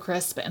pickle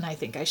crisp, and I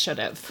think I should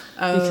have.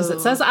 Because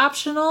it says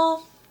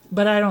optional.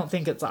 But I don't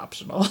think it's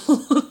optional.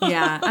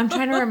 Yeah, I'm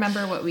trying to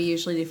remember what we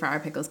usually do for our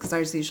pickles because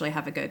ours usually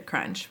have a good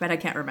crunch, but I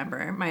can't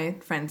remember. My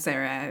friend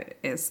Sarah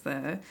is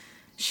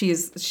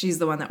she's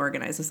the one that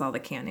organizes all the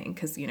canning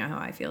because you know how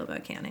I feel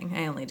about canning.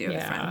 I only do it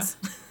with friends.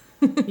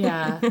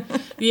 Yeah.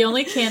 The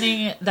only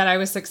canning that I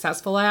was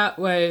successful at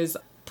was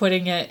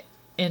putting it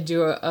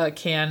into a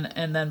can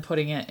and then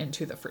putting it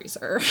into the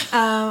freezer.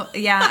 Oh,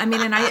 yeah. I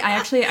mean, and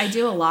I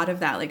do a lot of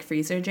that, like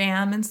freezer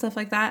jam and stuff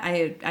like that.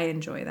 I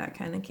enjoy that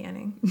kind of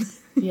canning.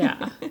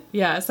 Yeah.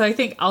 Yeah. So I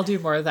think I'll do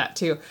more of that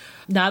too.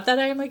 Not that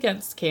I'm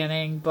against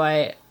canning,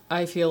 but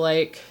I feel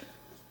like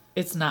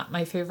it's not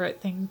my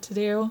favorite thing to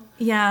do.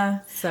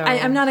 Yeah. So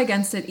I'm not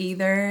against it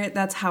either.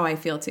 That's how I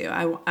feel too.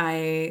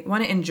 I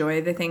want to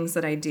enjoy the things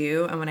that I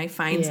do. And when I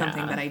find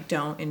something that I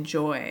don't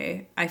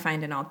enjoy, I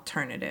find an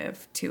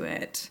alternative to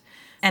it.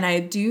 And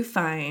I do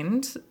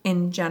find,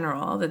 in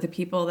general, that the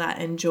people that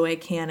enjoy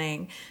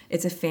canning,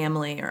 it's a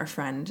family or a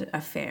friend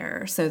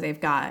affair. So they've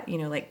got, you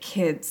know, like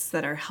kids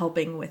that are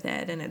helping with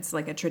it, and it's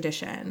like a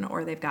tradition,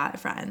 or they've got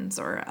friends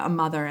or a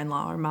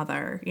mother-in-law or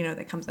mother, you know,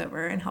 that comes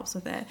over and helps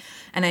with it.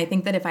 And I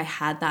think that if I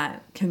had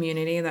that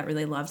community that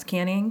really loves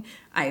canning,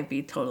 I'd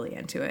be totally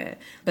into it.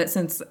 But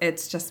since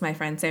it's just my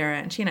friend Sarah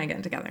and she and I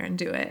get together and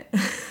do it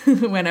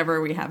whenever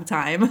we have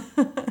time.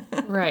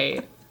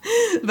 Right.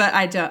 But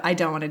I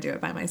don't want to do it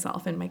by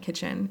myself in my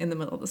kitchen in the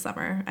middle of the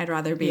summer. I'd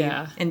rather be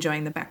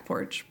enjoying the back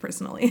porch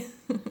personally.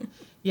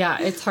 Yeah,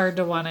 it's hard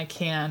to want to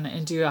can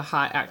and do a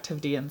hot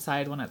activity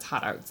inside when it's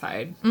hot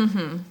outside.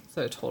 Mm-hmm.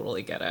 So I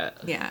totally get it.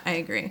 Yeah, I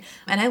agree.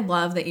 And I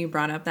love that you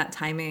brought up that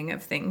timing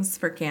of things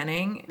for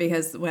canning,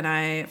 because when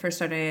I first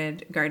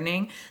started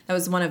gardening, that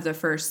was one of the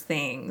first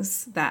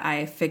things that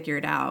I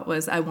figured out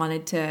was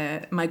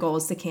my goal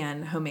was to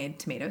can homemade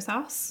tomato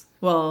sauce.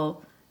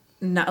 Well,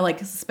 not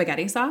like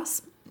spaghetti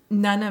sauce.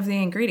 None of the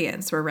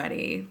ingredients were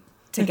ready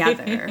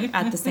together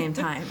at the same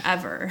time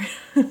ever.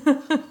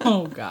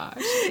 Oh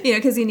gosh. You know,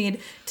 because you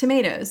need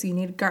tomatoes, you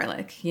need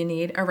garlic, you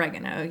need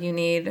oregano, you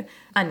need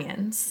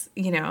onions,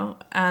 you know,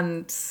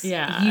 and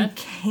you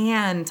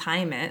can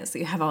time it so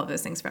you have all of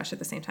those things fresh at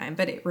the same time,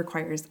 but it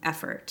requires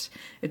effort.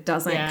 It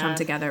doesn't come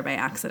together by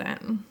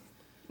accident.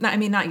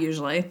 Not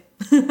usually.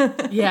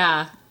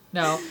 Yeah,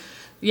 no.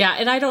 Yeah,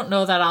 and I don't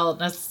know that I'll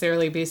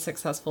necessarily be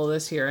successful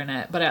this year in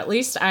it, but at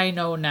least I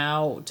know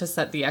now to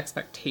set the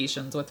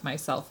expectations with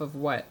myself of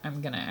what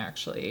I'm going to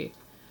actually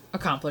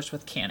accomplish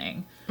with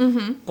canning.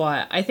 Mm-hmm.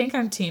 But I think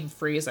I'm team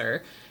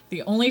freezer.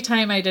 The only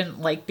time I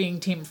didn't like being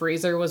team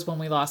freezer was when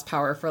we lost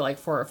power for like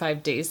 4 or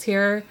 5 days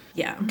here.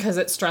 Yeah. Because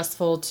it's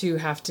stressful to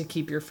have to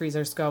keep your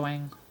freezers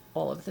going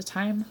all of the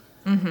time.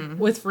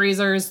 With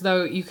freezers,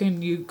 though,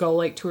 you go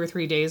like 2 or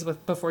 3 days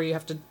before you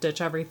have to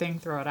ditch everything,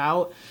 throw it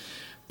out.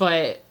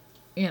 But,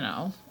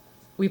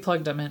 we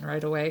plugged them in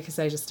right away because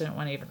I just didn't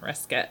want to even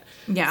risk it.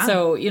 Yeah.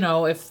 So,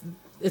 if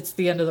it's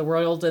the end of the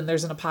world and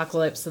there's an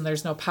apocalypse and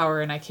there's no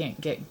power and I can't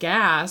get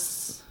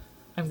gas,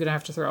 I'm going to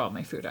have to throw all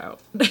my food out.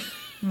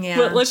 Yeah.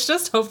 But let's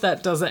just hope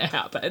that doesn't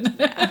happen.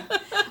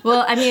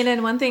 Well, I mean,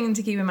 and one thing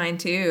to keep in mind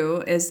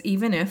too is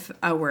even if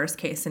a worst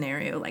case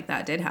scenario like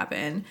that did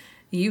happen,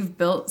 you've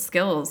built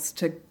skills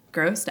to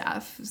grow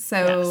stuff.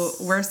 So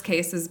Yes. worst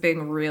case is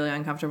being really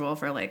uncomfortable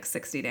for like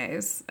 60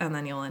 days and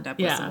then you'll end up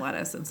with Yeah. some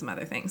lettuce and some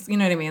other things. You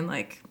know what I mean?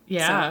 Like,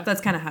 Yeah. so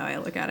that's kind of how I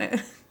look at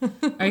it.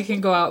 I can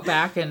go out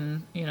back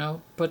and,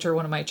 butcher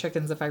one of my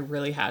chickens if I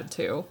really had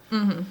to.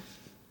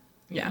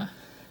 Yeah.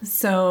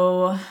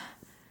 So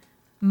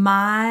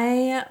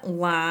my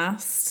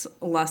last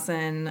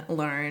lesson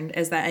learned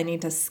is that I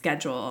need to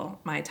schedule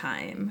my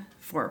time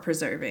for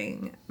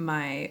preserving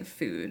my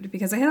food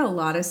because I had a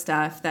lot of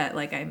stuff that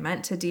like I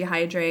meant to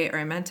dehydrate or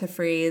I meant to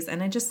freeze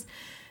and I just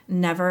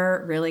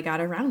never really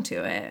got around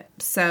to it.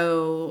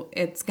 So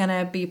it's going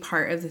to be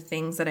part of the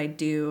things that I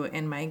do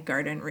in my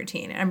garden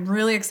routine. I'm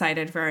really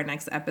excited for our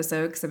next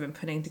episode because I've been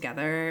putting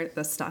together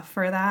the stuff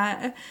for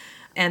that.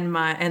 And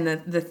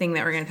the thing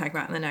that we're going to talk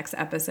about in the next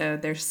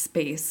episode, there's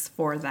space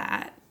for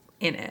that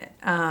in it.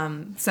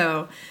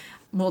 So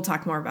we'll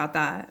talk more about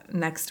that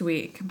next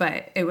week.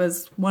 But it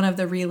was one of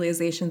the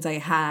realizations I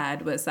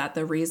had was that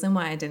the reason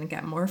why I didn't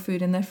get more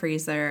food in the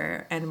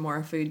freezer and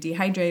more food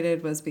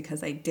dehydrated was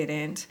because I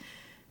didn't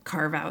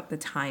carve out the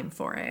time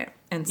for it.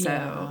 And so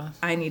Yeah.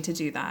 I need to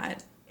do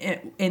that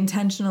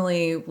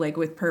intentionally, like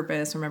with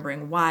purpose,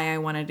 remembering why I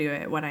want to do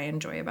it, what I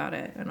enjoy about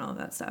it, and all of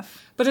that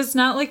stuff. But it's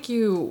not like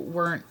you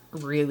weren't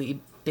really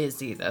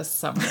busy this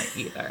summer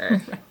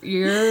either.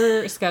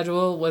 Your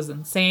schedule was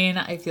insane.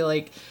 I feel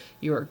like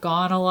you were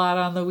gone a lot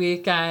on the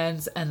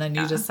weekends and then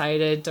you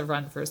decided to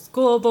run for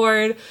school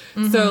board.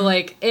 So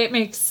like it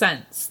makes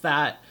sense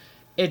that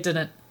it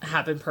didn't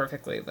happen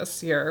perfectly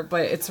this year,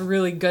 but it's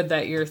really good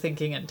that you're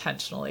thinking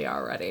intentionally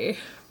already.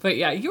 But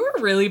yeah, you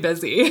were really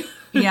busy.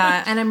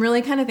 Yeah, and I'm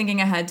really kind of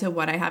thinking ahead to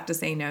what I have to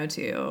say no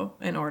to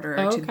in order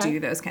to Okay. do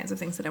those kinds of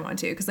things that I want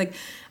to. Because like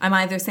I'm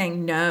either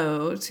saying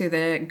no to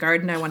the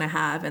garden I want to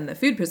have and the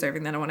food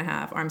preserving that I want to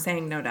have, or I'm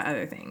saying no to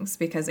other things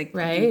because like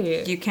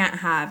Right. you can't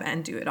have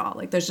and do it all.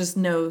 Like there's just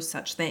no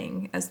such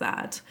thing as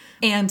that.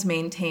 And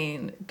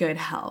maintain good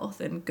health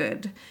and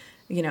good,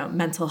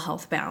 mental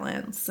health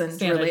balance and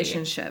Sanity.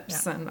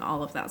 relationships Yeah. and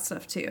all of that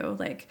stuff too.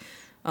 Like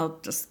I'll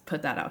just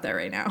put that out there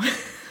right now.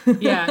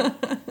 Yeah.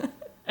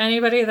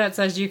 Anybody that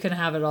says you can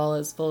have it all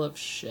is full of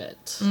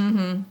shit.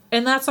 Mm-hmm.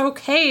 And that's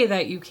okay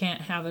that you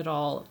can't have it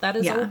all. That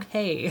is Yeah.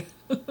 okay.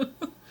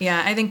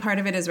 Yeah, I think part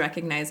of it is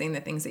recognizing the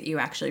things that you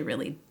actually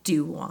really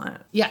do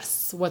want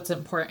Yes, what's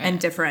important. and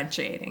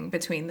differentiating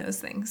between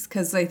those things.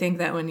 Because I think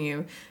that when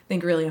you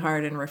think really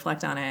hard and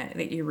reflect on it,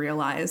 that you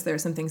realize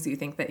there's some things you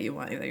think that you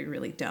want that you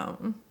really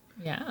don't.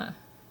 yeah.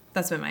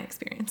 That's been my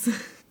experience.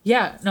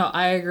 Yeah, no,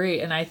 I agree.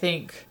 And I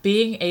think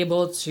being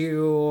able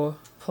to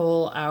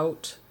pull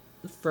out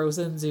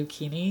frozen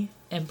zucchini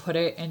and put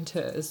it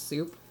into a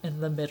soup in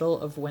the middle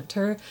of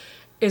winter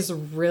is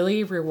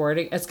really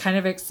rewarding. It's kind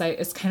of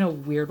it's kind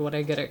of weird what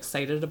I get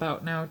excited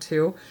about now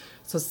too.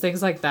 So it's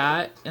things like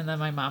that. And then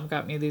my mom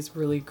got me these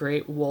really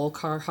great wool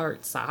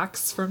Carhartt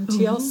socks from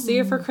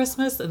TLC for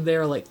Christmas, and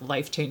they're like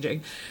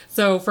life-changing.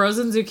 So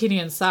frozen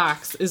zucchini and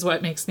socks is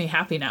what makes me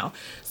happy now.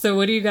 So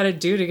what do you got to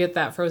do to get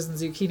that frozen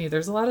zucchini?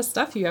 There's a lot of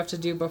stuff you have to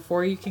do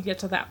before you can get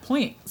to that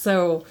point.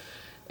 So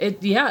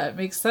it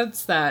makes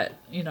sense that,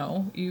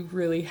 you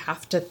really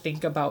have to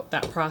think about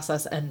that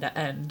process end to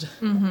end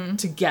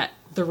to get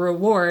the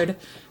reward,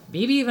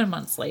 maybe even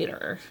months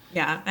later.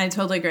 Yeah, I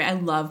totally agree. I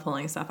love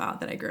pulling stuff out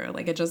that I grew.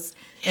 Like it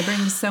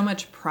brings so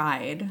much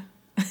pride.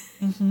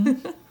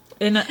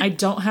 And I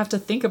don't have to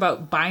think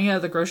about buying it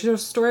at the grocery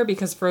store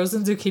because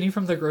frozen zucchini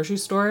from the grocery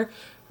store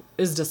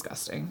is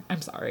disgusting.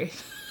 I'm sorry.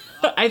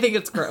 I think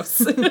it's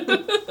gross.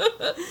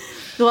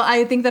 Well,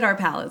 I think that our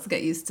palates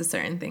get used to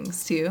certain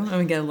things too, and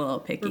we get a little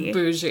picky.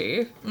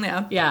 Bougie.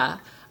 Yeah. Yeah.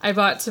 I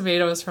bought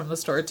tomatoes from the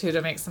store too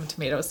to make some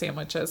tomato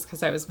sandwiches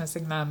because I was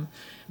missing them.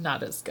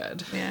 Not as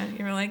good. Yeah,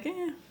 you were like,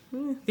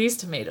 These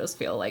tomatoes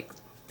feel like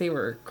they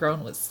were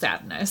grown with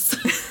sadness.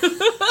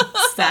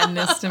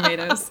 sadness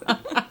tomatoes.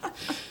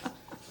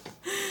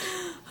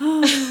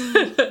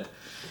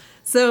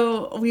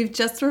 So we've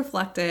just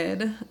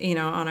reflected,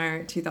 on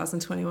our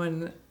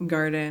 2021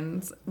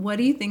 gardens. What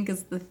do you think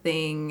is the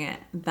thing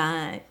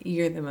that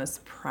you're the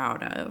most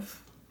proud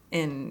of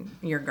in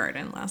your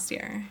garden last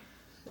year?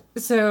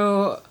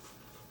 So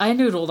I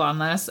noodled on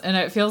this, and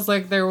it feels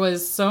like there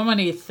was so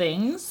many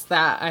things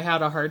that I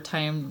had a hard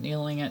time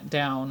nailing it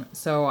down.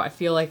 So I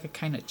feel like I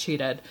kind of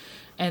cheated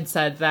and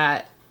said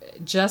that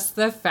just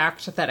the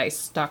fact that I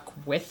stuck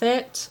with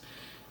it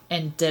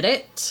and did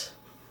it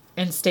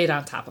and stayed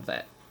on top of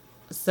it.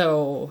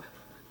 So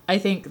I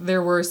think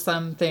there were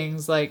some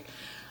things like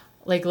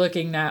like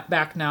looking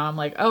back now, I'm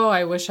like, oh,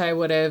 I wish I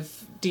would have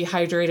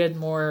dehydrated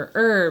more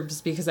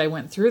herbs because I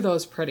went through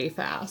those pretty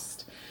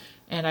fast.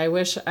 And I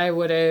wish I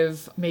would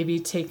have maybe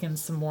taken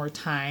some more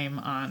time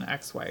on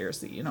X, Y, or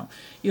Z. You know,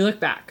 you look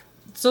back.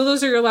 So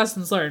those are your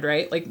lessons learned,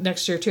 right? Like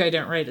next year too, I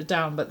didn't write it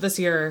down, but this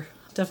year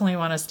definitely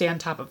want to stay on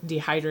top of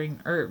dehydrating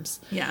herbs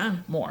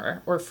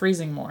more or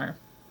freezing more,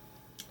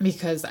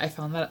 because I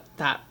found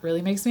that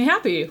really makes me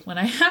happy when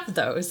I have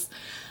those.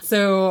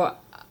 So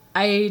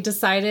I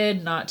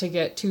decided not to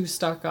get too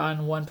stuck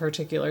on one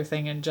particular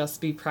thing and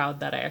just be proud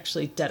that I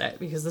actually did it,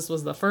 because this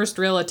was the first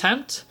real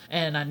attempt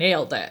and I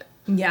nailed it.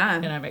 Yeah.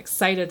 And I'm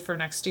excited for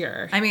next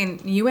year. I mean,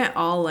 you went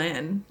all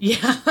in.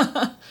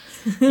 Yeah.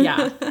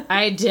 Yeah,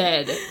 I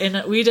did.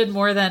 And we did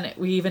more than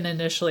we even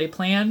initially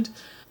planned.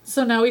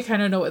 So now we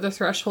kind of know what the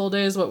threshold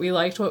is, what we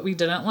liked, what we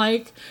didn't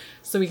like.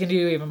 So we can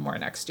do even more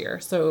next year.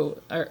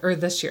 So, or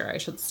this year, I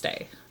should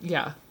say.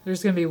 Yeah,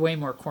 there's going to be way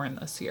more corn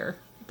this year.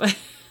 But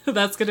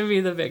that's going to be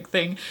the big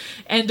thing.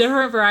 And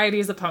different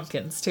varieties of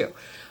pumpkins, too.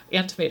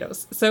 And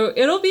tomatoes. So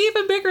it'll be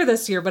even bigger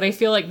this year. But I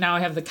feel like now I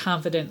have the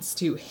confidence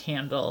to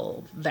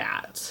handle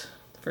that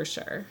for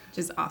sure. Which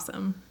is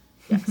awesome.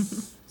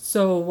 Yes.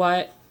 So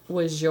what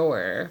was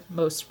your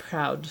most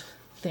proud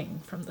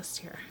thing from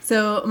this year?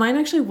 So mine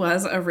actually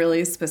was a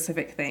really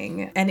specific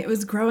thing, and it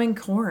was growing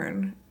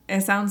corn.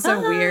 It sounds so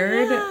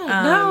weird.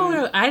 Yeah.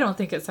 No, I don't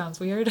think it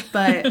sounds weird.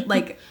 But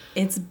like,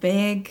 it's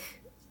big.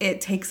 It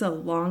takes a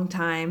long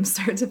time,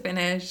 start to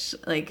finish.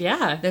 Like,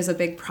 Yeah. there's a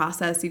big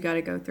process you got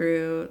to go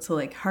through to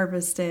like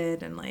harvest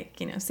it and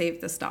like, you know, save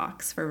the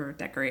stalks for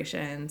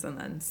decorations and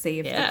then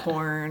save the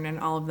corn and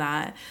all of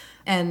that.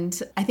 And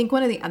I think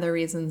one of the other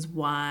reasons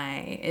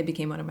why it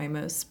became one of my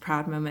most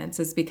proud moments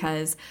is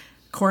because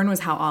corn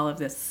was how all of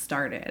this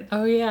started.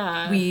 Oh,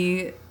 yeah.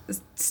 We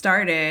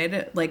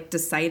started like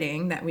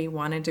deciding that we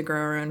wanted to grow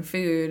our own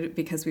food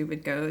because we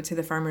would go to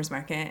the farmer's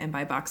market and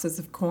buy boxes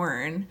of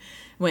corn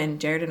when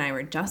Jared and I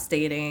were just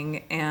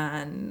dating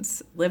and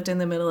lived in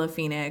the middle of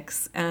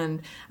Phoenix.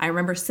 And I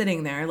remember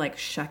sitting there like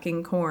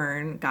shucking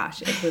corn.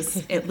 Gosh, it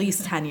was at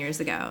least 10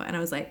 years ago. And I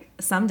was like,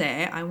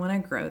 someday I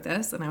want to grow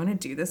this and I want to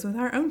do this with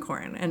our own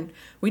corn. And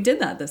we did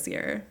that this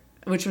year,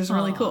 which was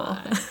really cool.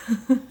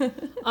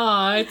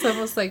 Aw, it's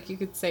almost like you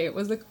could say it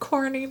was a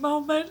corny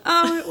moment.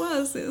 Oh, it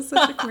was. It was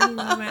such a corny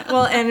moment.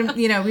 Well, and,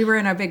 you know, we were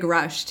in a big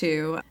rush,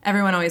 too.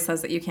 Everyone always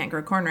says that you can't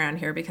grow corn around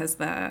here because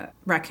the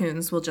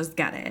raccoons will just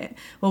get it.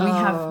 Well, we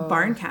have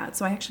barn cats,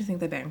 so I actually think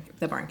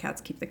the barn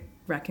cats keep the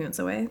raccoons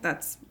away.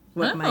 That's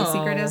what my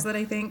secret is that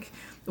I think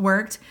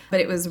worked. But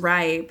it was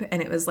ripe,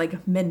 and it was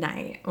like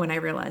midnight when I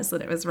realized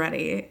that it was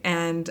ready,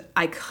 and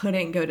I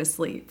couldn't go to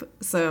sleep.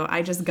 So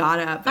I just got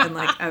up and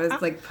like I was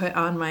like put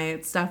on my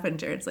stuff, and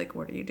Jared's like,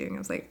 "What are you doing?" I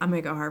was like, "I'm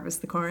gonna go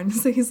harvest the corn."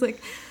 So he's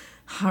like,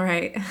 "All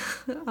right,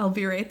 I'll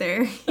be right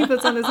there." He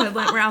puts on his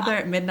headlamp. We're out there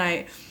at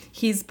midnight.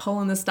 He's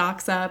pulling the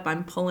stalks up.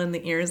 I'm pulling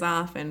the ears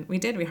off, and we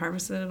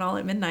harvested it all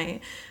at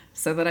midnight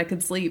so that I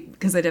could sleep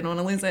because I didn't want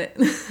to lose it.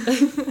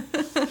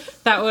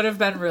 That would have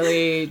been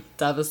really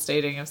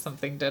devastating if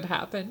something did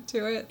happen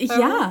to it. Though,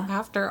 Yeah.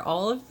 After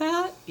all of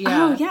that?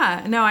 Yeah. Oh,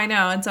 yeah. No, I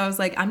know. And so I was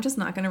like, I'm just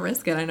not going to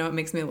risk it. I know it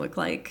makes me look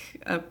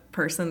like a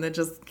person that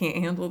just can't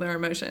handle their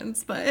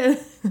emotions, but...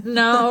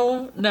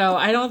 No,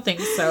 I don't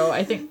think so.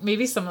 I think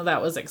maybe some of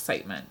that was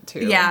excitement,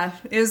 too. Yeah.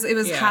 It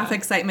was half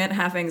excitement,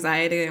 half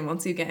anxiety. And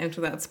once you get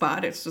into that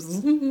spot, it's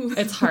just...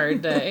 It's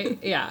hard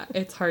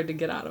to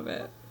get out of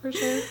it, for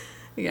sure.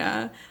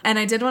 Yeah. And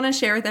I did want to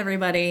share with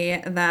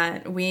everybody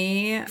that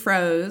we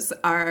froze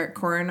our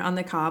corn on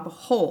the cob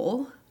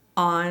whole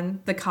on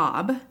the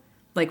cob.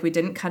 Like, we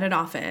didn't cut it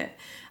off it.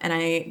 And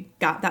I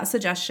got that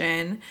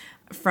suggestion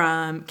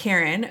from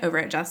Karen over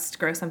at Just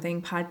Grow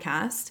Something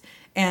podcast.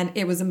 And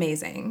it was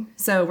amazing.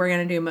 So we're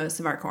going to do most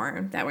of our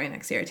corn that way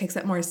next year. It takes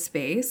up more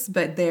space,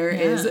 but there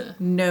is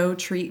no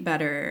treat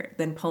better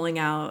than pulling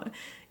out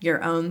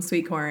your own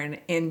sweet corn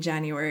in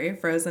January,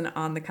 frozen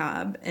on the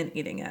cob, and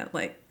eating it.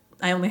 Like,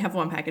 I only have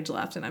one package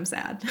left and I'm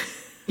sad.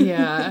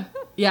 Yeah.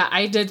 Yeah,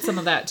 I did some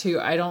of that too.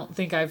 I don't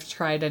think I've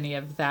tried any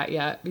of that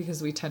yet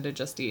because we tend to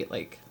just eat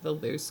like the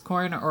loose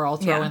corn, or I'll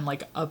throw in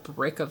like a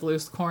brick of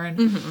loose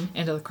corn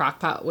into the crock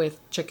pot with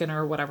chicken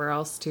or whatever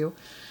else too.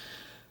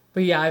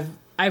 But yeah,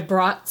 I've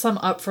brought some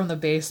up from the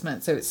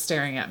basement, so it's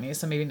staring at me.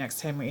 So maybe next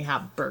time we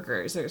have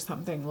burgers or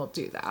something, we'll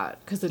do that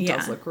because it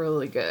does look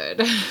really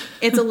good.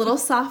 It's a little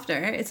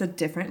softer. It's a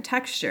different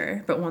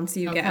texture, but once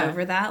you get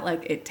over that,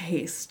 like, it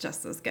tastes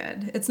just as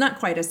good. It's not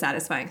quite as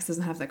satisfying because it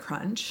doesn't have the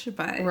crunch,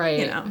 but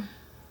you know,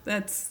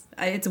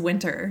 it's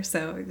winter,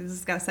 so you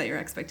just gotta set your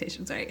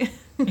expectations right.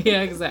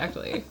 Yeah,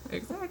 exactly.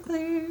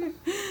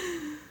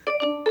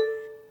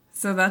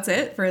 So that's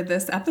it for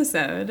this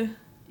episode.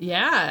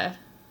 Yeah.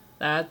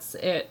 That's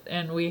it.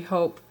 And we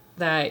hope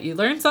that you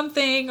learned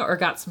something or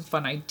got some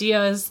fun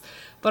ideas.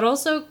 But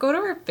also go to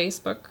our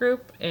Facebook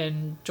group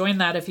and join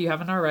that if you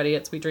haven't already.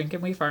 It's We Drink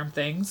and We Farm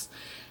Things.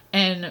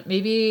 And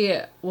maybe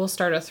we'll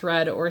start a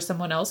thread, or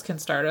someone else can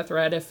start a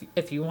thread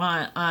if you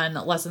want, on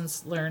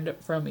lessons learned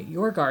from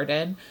your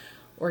garden,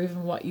 or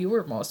even what you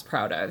were most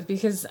proud of,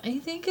 because I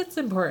think it's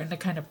important to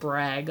kind of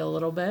brag a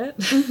little bit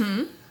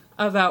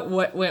about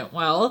what went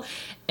well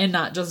and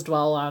not just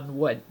dwell on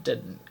what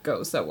didn't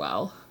go so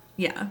well.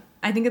 Yeah.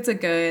 I think it's a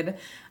good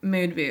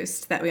mood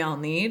boost that we all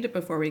need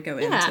before we go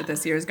into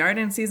this year's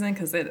garden season,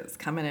 because it is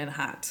coming in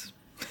hot.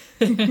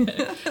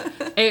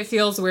 It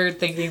feels weird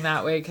thinking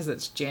that way because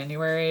it's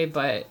January,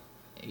 but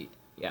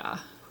yeah,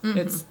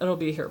 it'll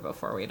be here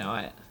before we know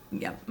it.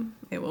 Yep,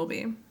 it will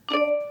be.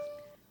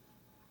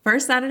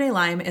 First Saturday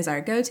Lime is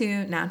our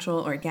go-to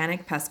natural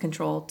organic pest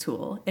control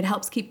tool. It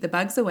helps keep the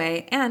bugs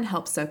away and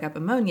helps soak up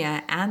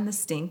ammonia and the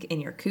stink in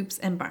your coops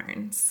and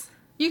barns.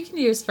 You can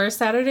use First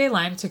Saturday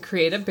Lime to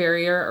create a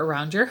barrier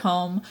around your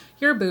home,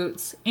 your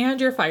boots, and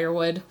your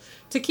firewood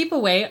to keep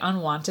away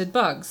unwanted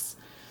bugs.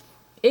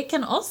 It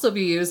can also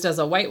be used as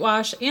a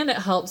whitewash, and it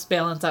helps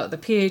balance out the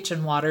pH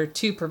in water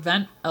to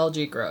prevent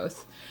algae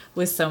growth.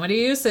 With so many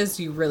uses,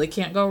 you really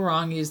can't go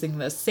wrong using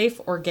this safe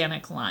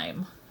organic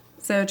lime.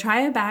 So try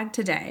a bag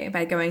today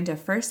by going to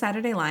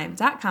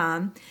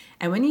firstsaturdaylime.com,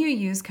 and when you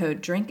use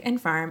code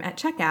DRINKANDFARM at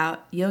checkout,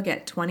 you'll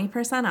get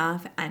 20%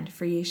 off and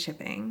free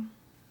shipping.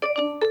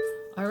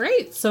 All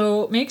right,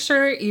 so make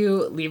sure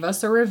you leave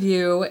us a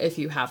review if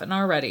you haven't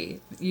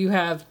already. You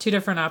have 2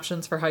 different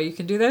options for how you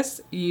can do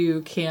this.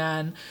 You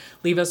can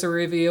leave us a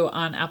review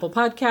on Apple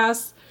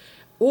Podcasts,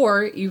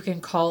 or you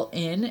can call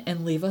in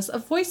and leave us a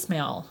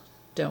voicemail.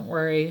 Don't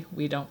worry,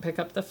 we don't pick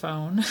up the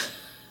phone.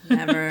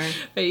 Never.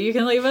 But you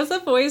can leave us a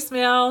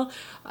voicemail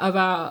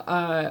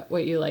about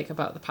what you like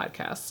about the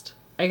podcast.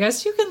 I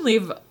guess you can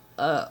leave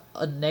a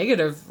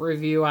negative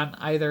review on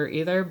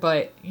either,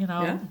 but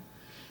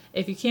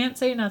if you can't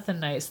say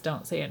nothing nice,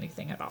 don't say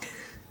anything at all.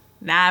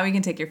 Nah, we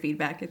can take your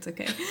feedback. It's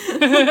okay.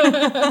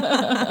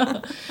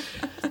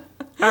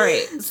 All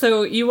right.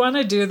 So you want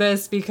to do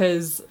this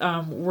because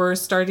we're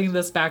starting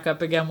this back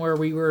up again where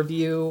we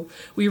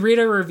read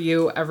a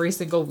review every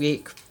single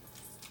week.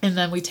 And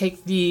then we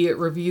take the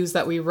reviews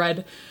that we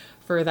read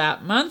for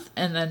that month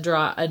and then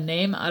draw a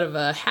name out of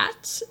a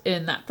hat.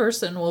 And that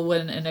person will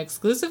win an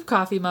exclusive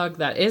coffee mug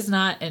that is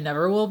not and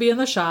never will be in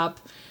the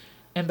shop.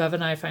 And Bev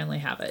and I finally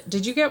have it.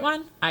 Did you get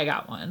one? I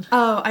got one.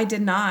 Oh, I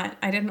did not.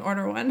 I didn't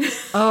order one.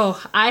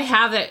 Oh, I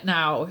have it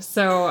now.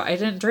 So I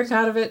didn't drink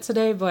out of it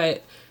today,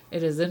 but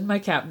it is in my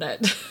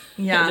cabinet.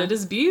 Yeah. And it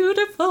is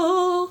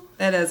beautiful.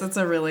 It is. It's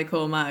a really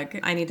cool mug.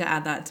 I need to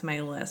add that to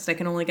my list. I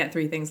can only get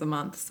 3 things a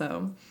month,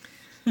 so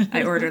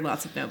I ordered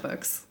lots of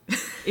notebooks.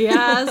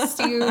 Yes,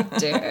 you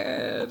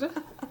did.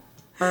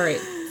 All right.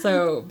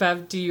 So,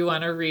 Bev, do you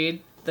want to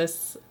read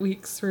this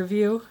week's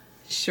review?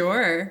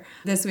 Sure.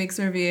 This week's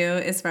review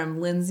is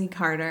from Lindsay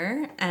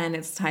Carter, and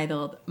it's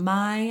titled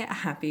My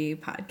Happy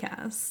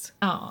Podcast.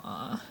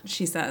 Aww.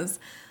 She says,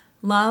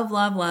 love,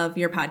 love, love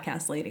your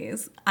podcast,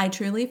 ladies. I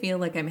truly feel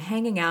like I'm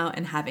hanging out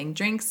and having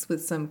drinks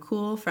with some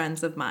cool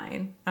friends of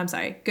mine. I'm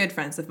sorry, good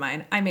friends of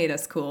mine. I made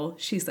us cool.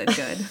 She said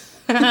good.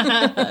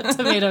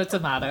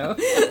 Tomato.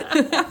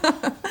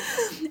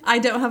 I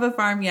don't have a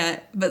farm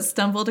yet, but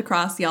stumbled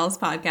across y'all's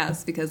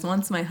podcast because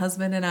once my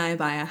husband and I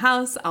buy a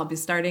house, I'll be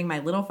starting my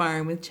little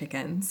farm with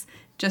chickens.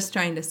 Just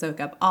trying to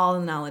soak up all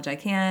the knowledge I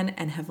can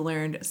and have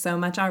learned so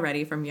much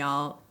already from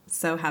y'all.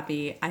 So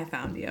happy I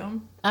found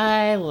you.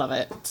 I love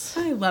it.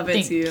 I love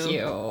it too. Thank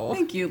you.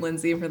 Thank you,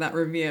 Lindsay, for that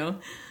review.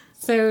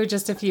 So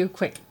just a few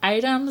quick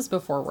items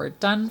before we're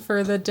done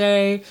for the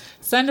day.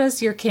 Send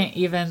us your Can't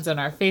Evens in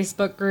our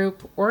Facebook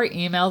group or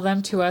email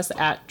them to us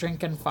at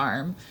Drink and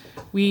Farm.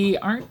 We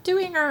aren't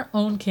doing our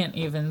own Can't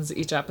Evens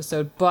each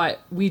episode,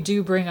 but we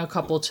do bring a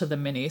couple to the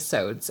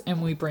mini-sodes,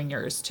 and we bring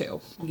yours too.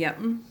 Yep.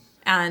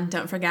 And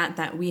don't forget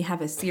that we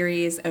have a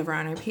series over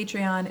on our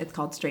Patreon. It's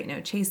called Straight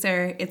No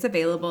Chaser. It's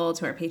available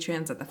to our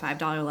patrons at the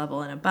 $5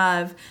 level and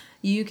above.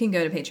 You can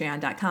go to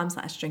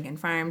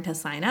patreon.com/drinkandfarm to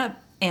sign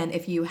up. And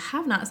if you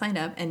have not signed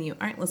up and you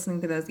aren't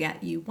listening to those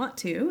yet, you want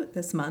to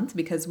this month,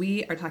 because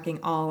we are talking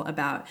all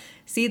about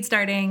seed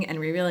starting, and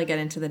we really get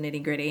into the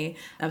nitty-gritty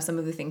of some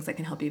of the things that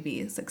can help you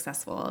be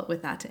successful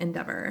with that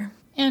endeavor.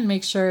 And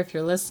make sure if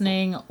you're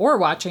listening or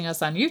watching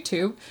us on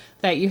YouTube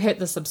that you hit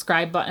the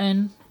subscribe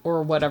button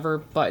or whatever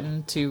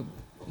button to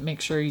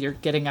make sure you're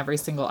getting every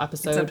single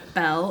episode. It's a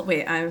bell.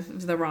 Wait, I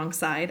have the wrong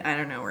side. I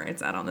don't know where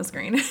it's at on the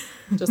screen.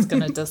 Just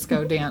gonna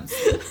disco dance.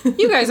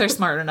 You guys are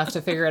smart enough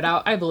to figure it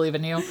out. I believe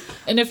in you.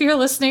 And if you're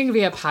listening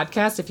via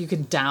podcast, if you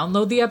can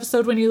download the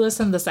episode when you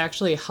listen, this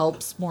actually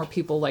helps more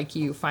people like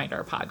you find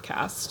our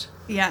podcast.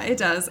 Yeah, it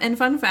does. And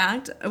fun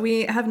fact,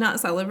 we have not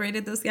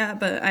celebrated this yet,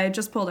 but I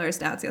just pulled our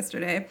stats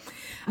yesterday.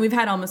 We've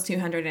had almost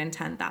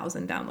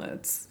 210,000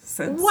 downloads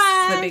since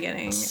the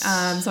beginning.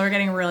 So we're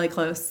getting really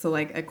close to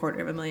like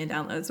 250,000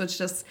 downloads, which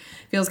just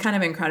feels kind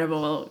of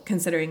incredible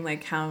considering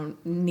like how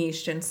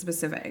niche and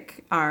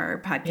specific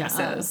our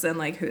podcast is and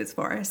like who it's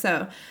for.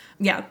 So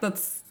yeah,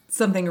 that's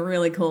something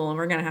really cool, and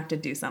we're gonna have to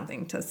do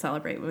something to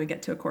celebrate when we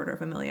get to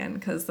 250,000,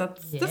 because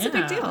that's a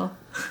big deal.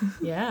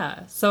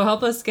 Yeah, so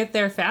help us get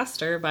there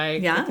faster by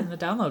clicking the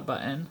download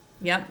button.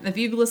 Yep, if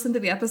you've listened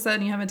to the episode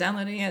and you haven't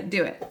downloaded it yet,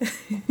 do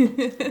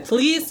it.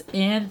 Please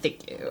and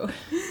thank you.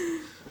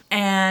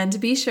 And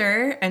be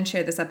sure and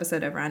share this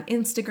episode over on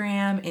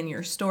Instagram, in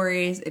your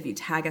stories. If you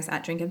tag us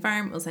at Drink and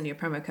Farm, we'll send you a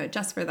promo code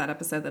just for that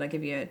episode that'll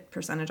give you a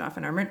percentage off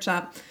in our merch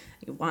shop.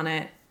 You want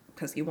it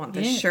because you want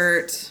this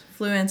shirt.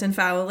 Fluent in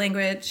foul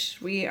language.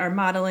 We are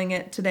modeling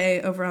it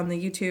today over on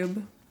the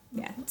YouTube.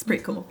 Yeah, it's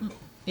pretty cool.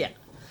 Yeah.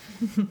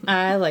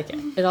 I like it.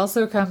 It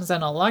also comes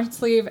in a long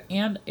sleeve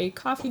and a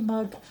coffee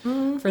mug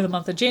for the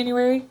month of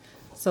January.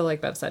 So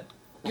like Bev said,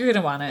 you're going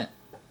to want it.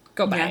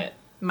 Go buy it.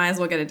 Might as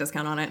well get a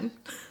discount on it.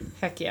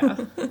 Heck yeah.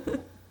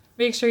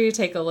 Make sure you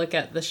take a look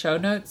at the show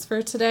notes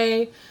for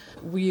today.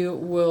 We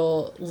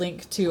will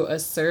link to a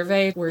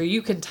survey where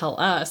you can tell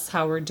us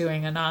how we're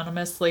doing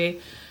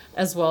anonymously,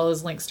 as well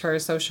as links to our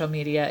social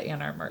media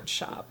and our merch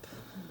shop.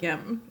 Yeah,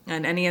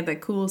 and any of the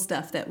cool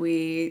stuff that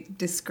we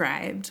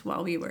described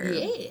while we were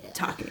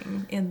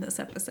talking in this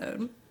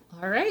episode.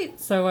 All right,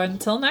 so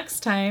until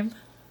next time,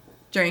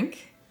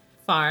 drink,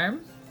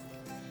 farm,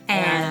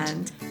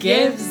 and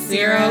give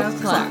 0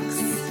 clucks.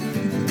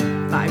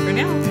 Bye for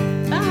now.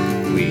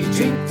 Bye. We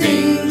drink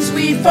things,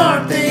 we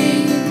farm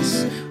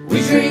things,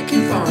 we drink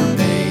and farm